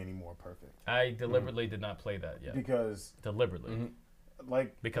could be any more perfect I deliberately did not play that yet. because Deliberately.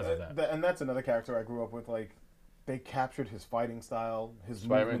 like Because of that. and that's another character I grew up with. Like they captured his fighting style, his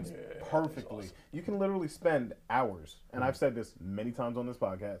Spider-Man? movements Yeah, perfectly. You can literally spend hours, and I've said this many times on this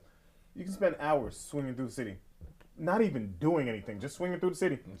podcast. You can spend hours swinging through the city, not even doing anything, just swinging through the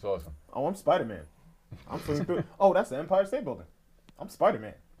city. It's awesome. Oh, I'm Spider-Man. I'm swinging through. Oh, that's the Empire State Building. I'm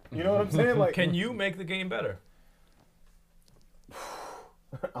Spider-Man. You know what I'm saying? Like, Can you make the game better?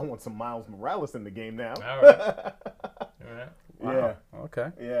 I want some Miles Morales in the game now. All right. All right. Yeah, Okay.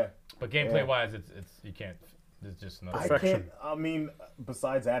 yeah. But gameplay wise, it's you can't. There's just nothing. I Perfection. can't. I mean,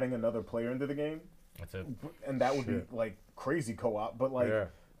 besides adding another player into the game, That's it. and that would be like crazy co-op. But like, Yeah.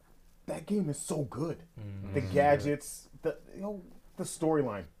 that game is so good. The gadgets, the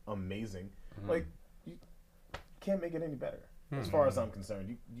storyline, amazing. Like, you can't make it any better. As far as I'm concerned,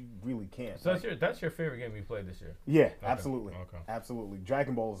 you really can't. So that's your favorite game you played this year? Yeah, absolutely. Okay. Absolutely.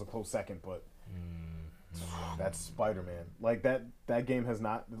 Dragon Ball is a close second, but that's Spider-Man. Like that game has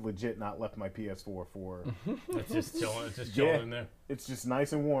not left my PS4 for. It's just chilling. It's just chilling in there. It's just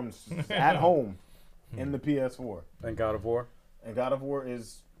nice and warm. It's just at home in the PS4. And God of War. And God of War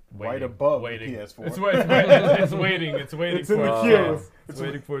is right Waiting, above waiting. the PS4. It's waiting. It's waiting It's for in the its queue. chance. It's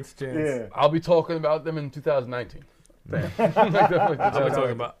waiting for its chance. Yeah. I'll be talking about them in 2019.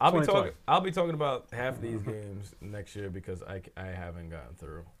 I'll be talking about half these games next year because I haven't gotten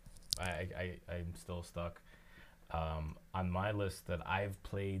through. I'm still stuck. On my list that I've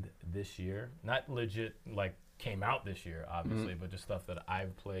played this year, not legit like came out this year, obviously, but just stuff that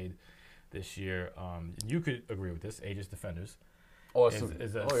I've played this year. You could agree with this. Aegis Defenders. Awesome.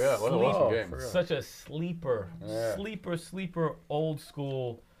 Is a What an awesome game. such a sleeper, Yeah. sleeper, old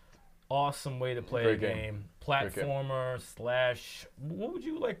school, awesome way to play Great a game. game. Great game. Platformer slash. What would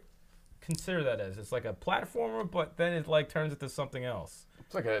you like consider that as? It's like a platformer, but then it like turns into something else.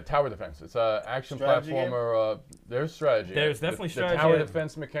 It's like a tower defense. It's a action Strategy game? platformer. There's strategy. There's definitely strategy. The tower Yeah.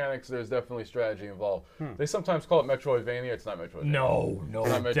 defense mechanics. There's definitely strategy involved. They sometimes call it Metroidvania. It's not Metroidvania. No, not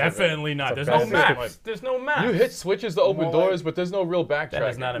Metroidvania. definitely not. There's a no bad maps. There's no maps. You hit switches to open More doors, like- but there's no real backtracking. That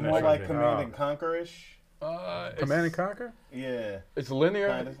is not a More like Metroidvania. Command and Conquer-ish. Command and Conquer? Yeah. It's linear.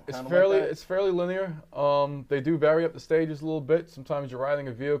 Kinda It's like that. fairly linear. They do vary up the stages a little bit. Sometimes you're riding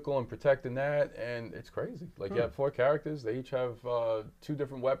a vehicle and protecting that, and it's crazy. Like you have 4 characters. They each have 2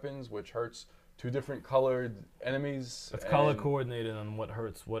 different weapons, which hurts 2 different colored enemies. It's color and- coordinated on what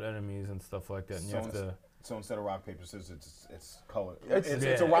hurts what enemies and stuff like that. And you have to. So instead of rock, paper, scissors, it's color. It's- It's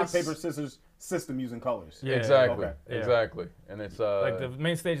a yeah. rock, paper, scissors system using colors. Yeah. Exactly. Okay. Yeah. Exactly. And it's Like the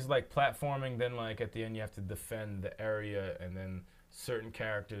main stage is like platforming, then like at the end you have to defend the area, and then certain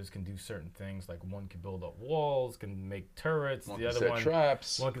characters can do certain things. Like one can build up walls, can make turrets. one The can other set one,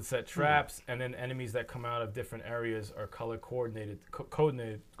 traps. one can set traps, and then enemies that come out of different areas are color coordinated.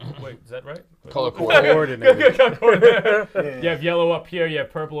 Coordinated. Wait, is that right? Color coordinated. Good, color coordinated. Yeah. You have yellow up here, you have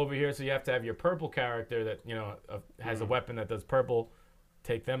purple over here, so you have to have your purple character that has a weapon that does purple.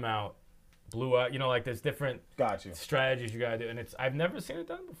 Take them out. Blue out. Like there's different Got you. strategies you gotta do, and I've never seen it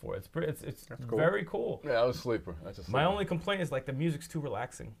done before. It's cool. very cool. Yeah, that was sleeper. That's a sleeper. My only complaint is like the music's too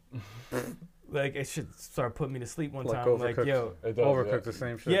relaxing. Like it should start putting me to sleep one Like time. Like Overcooked. yo, It does, Overcooked yeah. the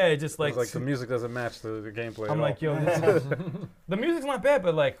same shit. yeah, it just like It's like the music doesn't match the gameplay. I'm at like all. yo, this is, the music's not bad,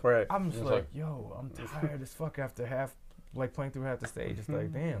 but like Right. I'm just It's like like- yo, I'm tired as fuck after playing through half the stage. It's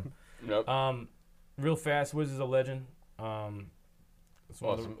like damn. Yep. Real fast, Wizards of Legend. It's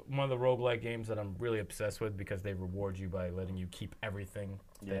Awesome. one of the roguelike games that I'm really obsessed with because they reward you by letting you keep everything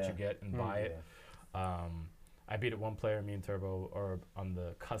that Yeah. you get and buy it. I beat it 1 player. Me and Turbo are on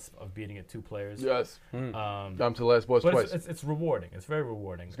the cusp of beating it 2 players. Yes. Um, I'm to the last boss but twice. it's rewarding. It's very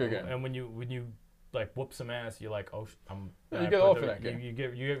rewarding. It's a good game. And when you like whoop some ass, you're like, oh, Yeah, you get off in that game.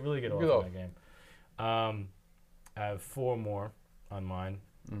 You really get You off get in off. that game. I have 4 more on mine.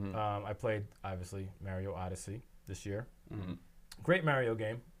 I played obviously Mario Odyssey this year. Great Mario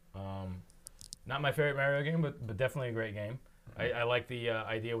game. Not my favorite Mario game, but definitely a great game. I like the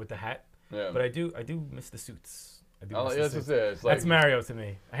idea with the hat, Yeah. but I do miss the suits. I do miss the That's suits. just it. It's like That's Mario to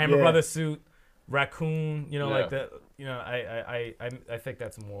me. A Hammer Yeah. Brothers suit, raccoon. Like Yeah. that. I think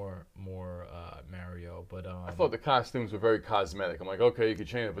that's more Mario. But I thought the costumes were very cosmetic. I'm like, okay, you could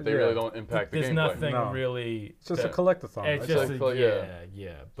change it, but they Yeah. really don't impact the there's gameplay. nothing No. really. It's just Yeah. a collectathon. It's That's just all.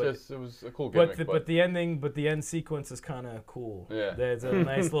 yeah. But It was a cool gimmick. but the ending, the end sequence is kind of cool. Yeah. There's a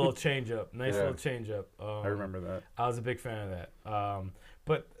nice little change up. Yeah. I remember that. I was a big fan of that.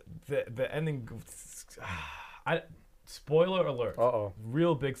 But the ending, spoiler alert. Uh-oh.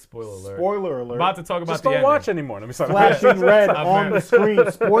 Real big spoiler alert. Spoiler alert. About to talk about Just the don't ending. watch anymore. Let me start. Flashing red I've on never- the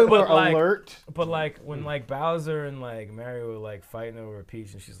screen. Spoiler But, like, alert. But like when like Bowser and like Mario were like fighting over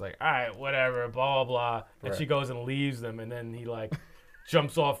Peach, and she's like, "All right, whatever, blah blah blah," and she goes and leaves them, and then he like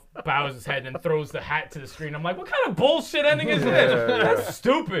jumps off Bowser's head and throws the hat to the screen. I'm like, what kind of bullshit ending is this? That's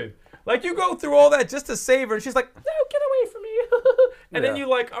stupid. Like you go through all that just to save her, and she's like, "No, get away from me!" And then Yeah. you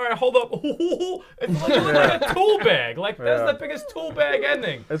like, "All right, hold up." It's like a tool bag. Like that's Yeah. the biggest tool bag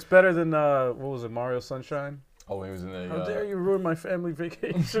ending. It's better than what was it, Mario Sunshine? Oh, he was in the. How dare you ruin my family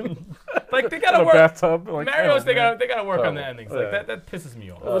vacation? Like they In gotta a work. bathtub. Like, Mario's oh, they man. gotta work on the Oh, endings. yeah. Like that pisses me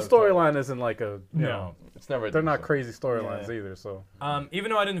off. Well, the storyline isn't like a. You know, No. It's never. they're not crazy storylines Yeah. either. So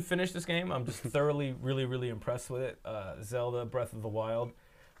Even though I didn't finish this game, I'm just thoroughly, really, really impressed with it. Zelda: Breath of the Wild.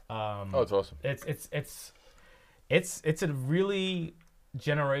 Oh, it's awesome. It's a really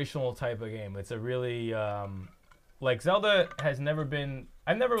generational type of game. It's a really like Zelda has never been.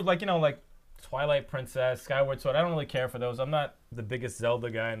 I've never like Twilight Princess, Skyward Sword. I don't really care for those. I'm not the biggest Zelda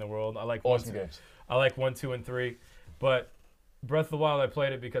guy in the world. I like Awesome games. I like 1, 2, and 3, but Breath of the Wild, I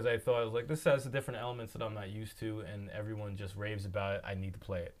played it because I thought, I was like, this has the different elements that I'm not used to, and everyone just raves about it. I need to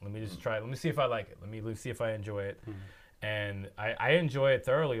play it. Let me just try it. Let me see if I like it. Let me see if I enjoy it. And I enjoy it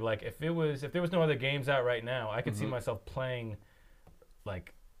thoroughly. Like, if there was no other games out right now, I could see myself playing,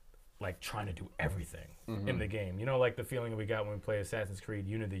 like trying to do everything in the game. You know, like the feeling we got when we play Assassin's Creed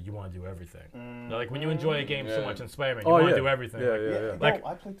Unity, you want to do everything. Like when you enjoy a game so much in Spider-Man, you want to do everything. Yeah. Like,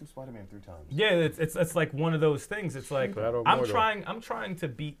 I played through Spider-Man 3 times. yeah, it's like one of those things. It's like Battle I'm Mortal. trying to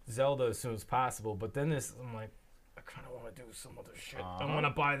beat Zelda as soon as possible, but then I'm like, I kind of want to do some other shit. I want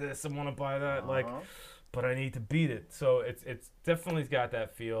to buy this, I want to buy that, like, but I need to beat it. So it's definitely got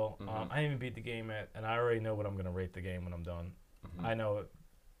that feel. I didn't even beat the game yet, and I already know what I'm gonna rate the game when I'm done. I know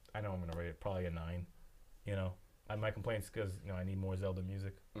I'm gonna rate it probably a 9. You know, my complaints because I need more Zelda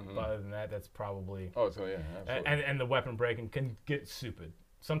music. But other than that, that's probably. Oh, so yeah, absolutely. And the weapon breaking can get stupid.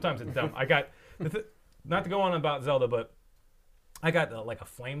 Sometimes it's dumb. I got not to go on about Zelda, but I got like a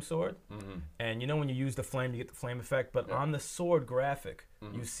flame sword, and when you use the flame, you get the flame effect. But on the sword graphic,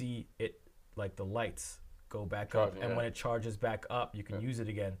 you see it like the lights go back up, and when it charges back up, you can use it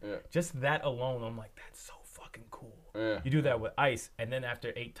again. Just that alone, I'm like, that's so fucking cool. You do that with ice, and then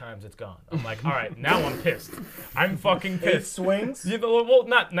after 8 times, it's gone. I'm like, all right, now I'm pissed. I'm fucking pissed. 8 swings? Well,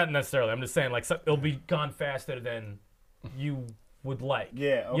 not necessarily. I'm just saying, like, it'll be gone faster than you would like.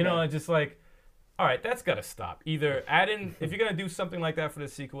 Yeah, okay. It's just like, all right, that's got to stop. Either add in, if you're going to do something like that for the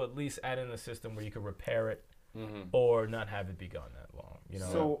sequel, at least add in a system where you can repair it or not have it be gone that long.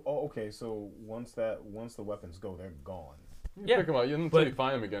 So, okay, so once the weapons go, they're gone. You pick them up until you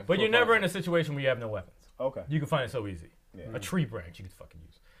find them again. But you're never in a situation where you have no weapons. Okay. You can find it so easy. Yeah. A tree branch you could fucking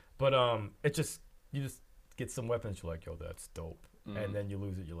use. But you just get some weapons, you're like, yo, that's dope. And then you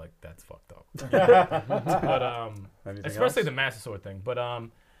lose it, you're like, that's fucked up. But especially the Master Sword thing. But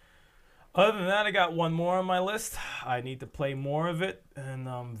other than that, I got one more on my list. I need to play more of it, and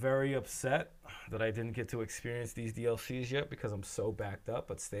I'm very upset that I didn't get to experience these DLCs yet because I'm so backed up.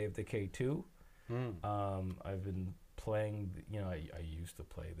 But State of Decay 2, I've been playing, I used to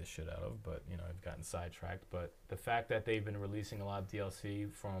play this shit out of, but I've gotten sidetracked. But the fact that they've been releasing a lot of DLC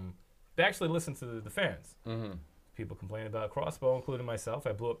they actually listen to the fans. People complain about crossbow, including myself.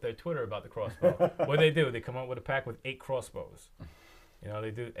 I blew up their Twitter about the crossbow. What do? They come out with a pack with 8 crossbows.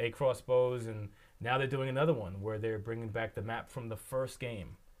 They do 8 crossbows, and now they're doing another one where they're bringing back the map from the first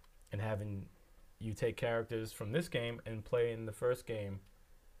game and having you take characters from this game and play in the first game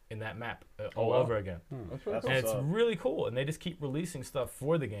in that map all over again. That's And it's up. really cool. And they just keep releasing stuff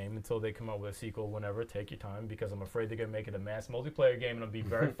for the game until they come out with a sequel whenever. Take your time, because I'm afraid they're going to make it a mass multiplayer game, and I'll be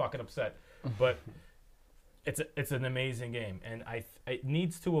very fucking upset. But it's an amazing game, and it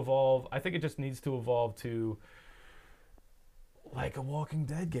needs to evolve. I think it just needs to evolve to like a Walking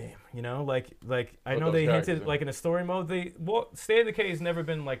Dead game, like I know they hinted like in a story mode. State of Decay has never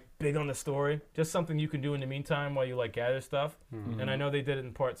been like big on the story, just something you can do in the meantime while you like gather stuff. And I know they did it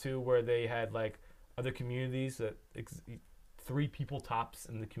in part 2 where they had like other communities that 3 people tops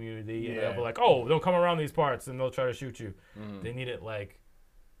in the community, and they'll be like, oh, they'll come around these parts and they'll try to shoot you. They need it like,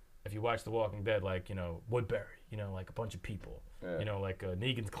 if you watch The Walking Dead, like Woodbury, like a bunch of people, like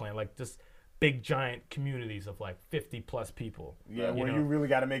Negan's clan, like just big giant communities of like 50 plus people. Yeah, where you really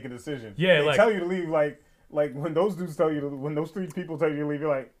got to make a decision. Yeah, they tell you to leave like when those dudes tell you when those 3 people tell you to leave,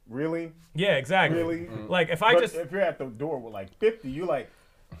 you're like, really? Yeah, exactly. Really? Like if if you're at the door with like 50, you're like,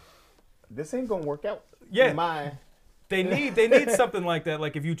 this ain't gonna work out. Yeah. They need something like that.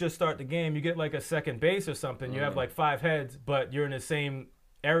 Like if you just start the game, you get like a second base or something. You have like 5 heads, but you're in the same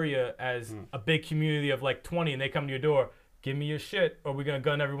area as a big community of like 20, and they come to your door, give me your shit, or we're gonna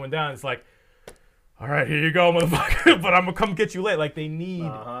gun everyone down. It's like, all right, here you go, motherfucker. But I'm gonna come get you late. Like they need.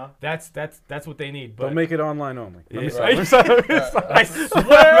 That's what they need. But Don't make it online only. I swear.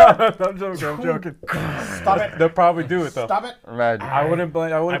 I'm joking. Stop it. They'll probably do it though. Stop it. Imagine. I wouldn't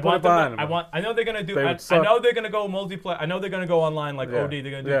put it behind them. I know they're gonna do. They would I suck. know they're gonna go multiplayer. I know they're gonna go online like Yeah. OD. They're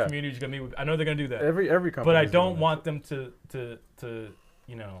gonna do Yeah. communities. You're gonna meet with. I know they're gonna do that. Every company. But I don't want them to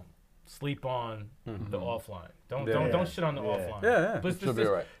sleep on the offline. Don't shit on the offline. Yeah. But Should be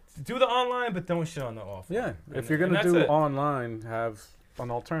alright. do the online, but don't shit on the offline. Yeah. And- If you're gonna and that's do it. online, have an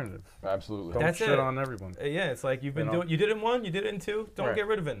alternative. Absolutely. Don't That's shit it. on everyone. Yeah, it's like you've been You know? doing. You did it in 1, you did it in 2. Don't Right. get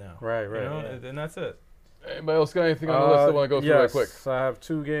rid of it now. Right. And that's it. Anybody else got anything on the list they want to go through right yes, quick? I have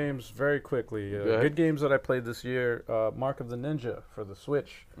 2 games very quickly. ahead. Good games that I played this year. Mark of the Ninja for the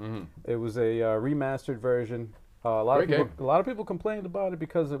Switch. It was a remastered version. A lot Great of people complained about it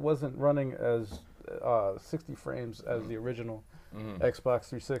because it wasn't running as 60 frames as the original. Xbox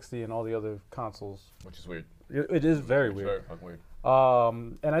 360, and all the other consoles. Which is weird. It is very It's weird. very fucking weird.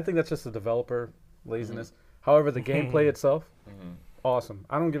 And I think that's just a developer laziness. However, the gameplay itself, awesome.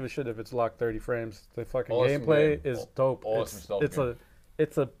 I don't give a shit if it's locked 30 frames. The fucking Awesome gameplay game. is dope. Awesome stealth game.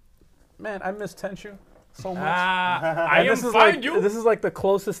 It's a man. I miss Tenchu so much. I And am this is find like you. this is like the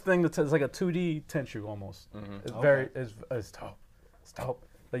closest thing that's it's like a 2D Tenchu almost. It's very it's dope. It's dope.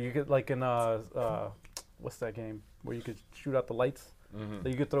 Like you could like in what's that game where you could shoot out the lights? That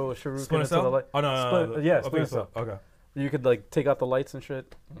you could throw a shuriken Splinter into the Cell? light. Oh no. Yeah, Okay, Splinter Cell. Okay. You could like take out the lights and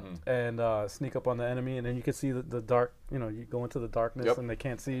shit, and sneak up on the enemy, and then you can see the dark. You know, you go into the darkness, Yep. and they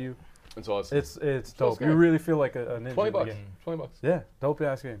can't see you. It's awesome. It's dope. scary. You really feel like a ninja. $20. in the game. $20. Yeah, dope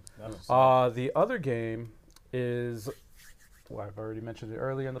ass game. The other game is, well, I've already mentioned it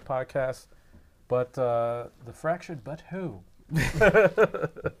earlier in the podcast, but the Fractured But Who?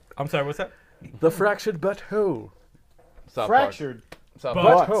 I'm sorry. What's that? The Fractured But Who? South Fractured. Park. South But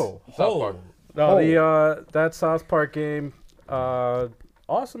Park. Who? South Park. No, that South Park game,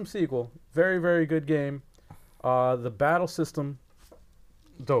 awesome sequel, very very good game. The battle system,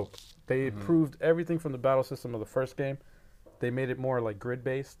 dope. They improved everything from the battle system of the first game. They made it more like grid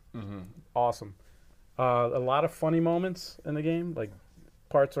based. Awesome. A lot of funny moments in the game, like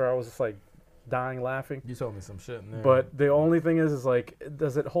parts where I was just like dying laughing. You told me some shit in there. But the only thing is like,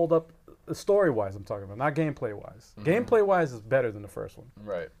 does it hold up story wise? I'm talking about, not gameplay wise. Gameplay wise is better than the first one.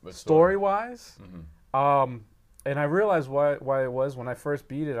 Right. But Story wise, and I realized why it was when I first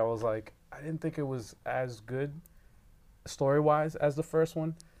beat it. I was like, I didn't think it was as good story wise as the first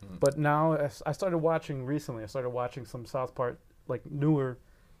one. But now as I started watching recently. I started watching some South Park like newer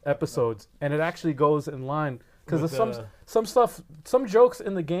episodes, and it actually goes in line because With there's some stuff, some jokes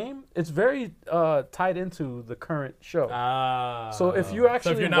in the game. It's very tied into the current show. So if you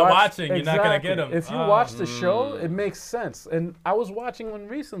actually so if you're not watch- watching, you're not gonna get them. If you watch the show, it makes sense. And I was watching one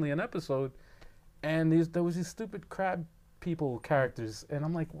recently, an episode, and there was these stupid crab people characters, and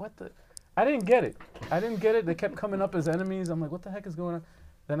I'm like, what the? I didn't get it. They kept coming up as enemies. I'm like, what the heck is going on?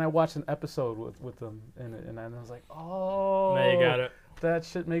 Then I watched an episode with them in it, and I was like, oh, Now you got it. that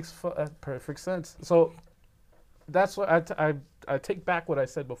shit makes perfect sense. So that's what I take back what I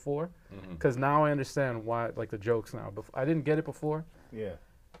said before, because now I understand why, like the jokes now. I didn't get it before Yeah.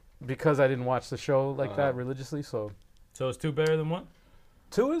 because I didn't watch the show like that religiously. So So is 2 better than 1?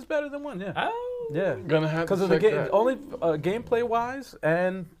 2 is better than 1. Yeah, Oh. yeah. Gonna have Because to of the check game, that. only gameplay wise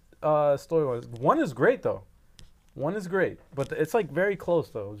and story wise. 1 is great though. 1 is great, but it's like very close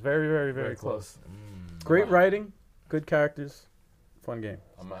though. It's very, very, very close. Great writing, good characters, fun game.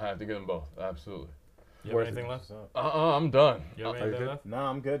 I'm gonna have to get them both. Absolutely. You have Worth anything it. left? I'm done. You have Are you anything good? left? Nah,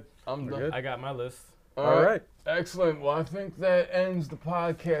 I'm good. I'm done. good? I got my list. All right. Excellent. Well, I think that ends the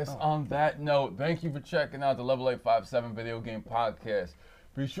podcast on that note. Thank you for checking out the Level 857 Video Game Podcast.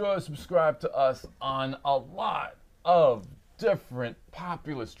 Be sure to subscribe to us on a lot of different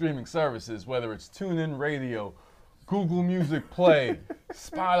popular streaming services, whether it's TuneIn Radio, Google Music Play,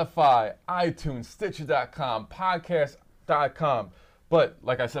 Spotify, iTunes, Stitcher.com, Podcast.com. But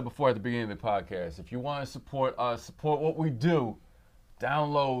like I said before at the beginning of the podcast, if you want to support us, support what we do,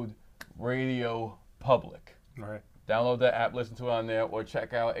 download Radio Public. All right. Download that app, listen to it on there, or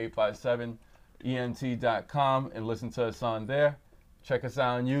check out 857ent.com and listen to us on there. Check us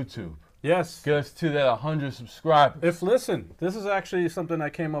out on YouTube. Yes. Get us to that 100 subscribers. Listen, this is actually something I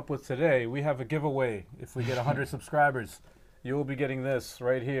came up with today. We have a giveaway. If we get 100 subscribers, you will be getting this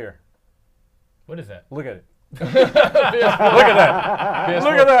right here. What is that? Look at it. Look at that.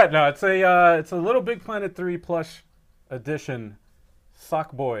 Look at that. No, it's a Little Big Planet 3 plush edition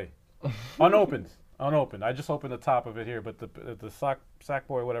sock boy. Unopened. I just opened the top of it here, but the sock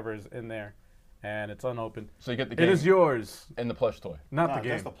boy, whatever, is in there. And it's unopened. So you get the game It is yours. and the plush toy. Not Nah, the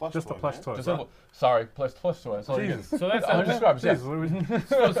game. just the plush Just the toy, plush man. toy. Just sorry, plush toy. That's all you Jesus. get. So that's 100 subscribers, yeah. Jesus.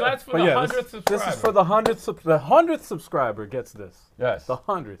 so that's for But the yeah, 100th this subscriber. is for the 100th subscriber gets this. Yes. The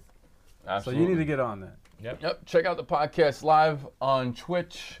 100th. Absolutely. So you need to get on that. Yep. Check out the podcast live on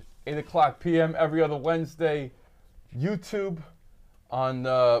Twitch, 8 o'clock p.m. every other Wednesday. YouTube on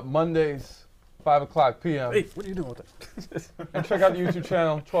Mondays, 5 o'clock p.m. Hey, what are you doing with that? And check out the YouTube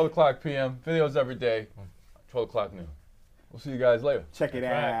channel, 12 o'clock p.m. Videos every day, 12 o'clock noon. We'll see you guys later. Check it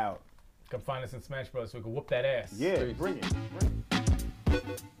That's right. out. Come find us in Smash Bros. So we can whoop that ass. Yeah, Peace. bring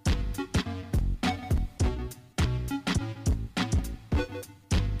it.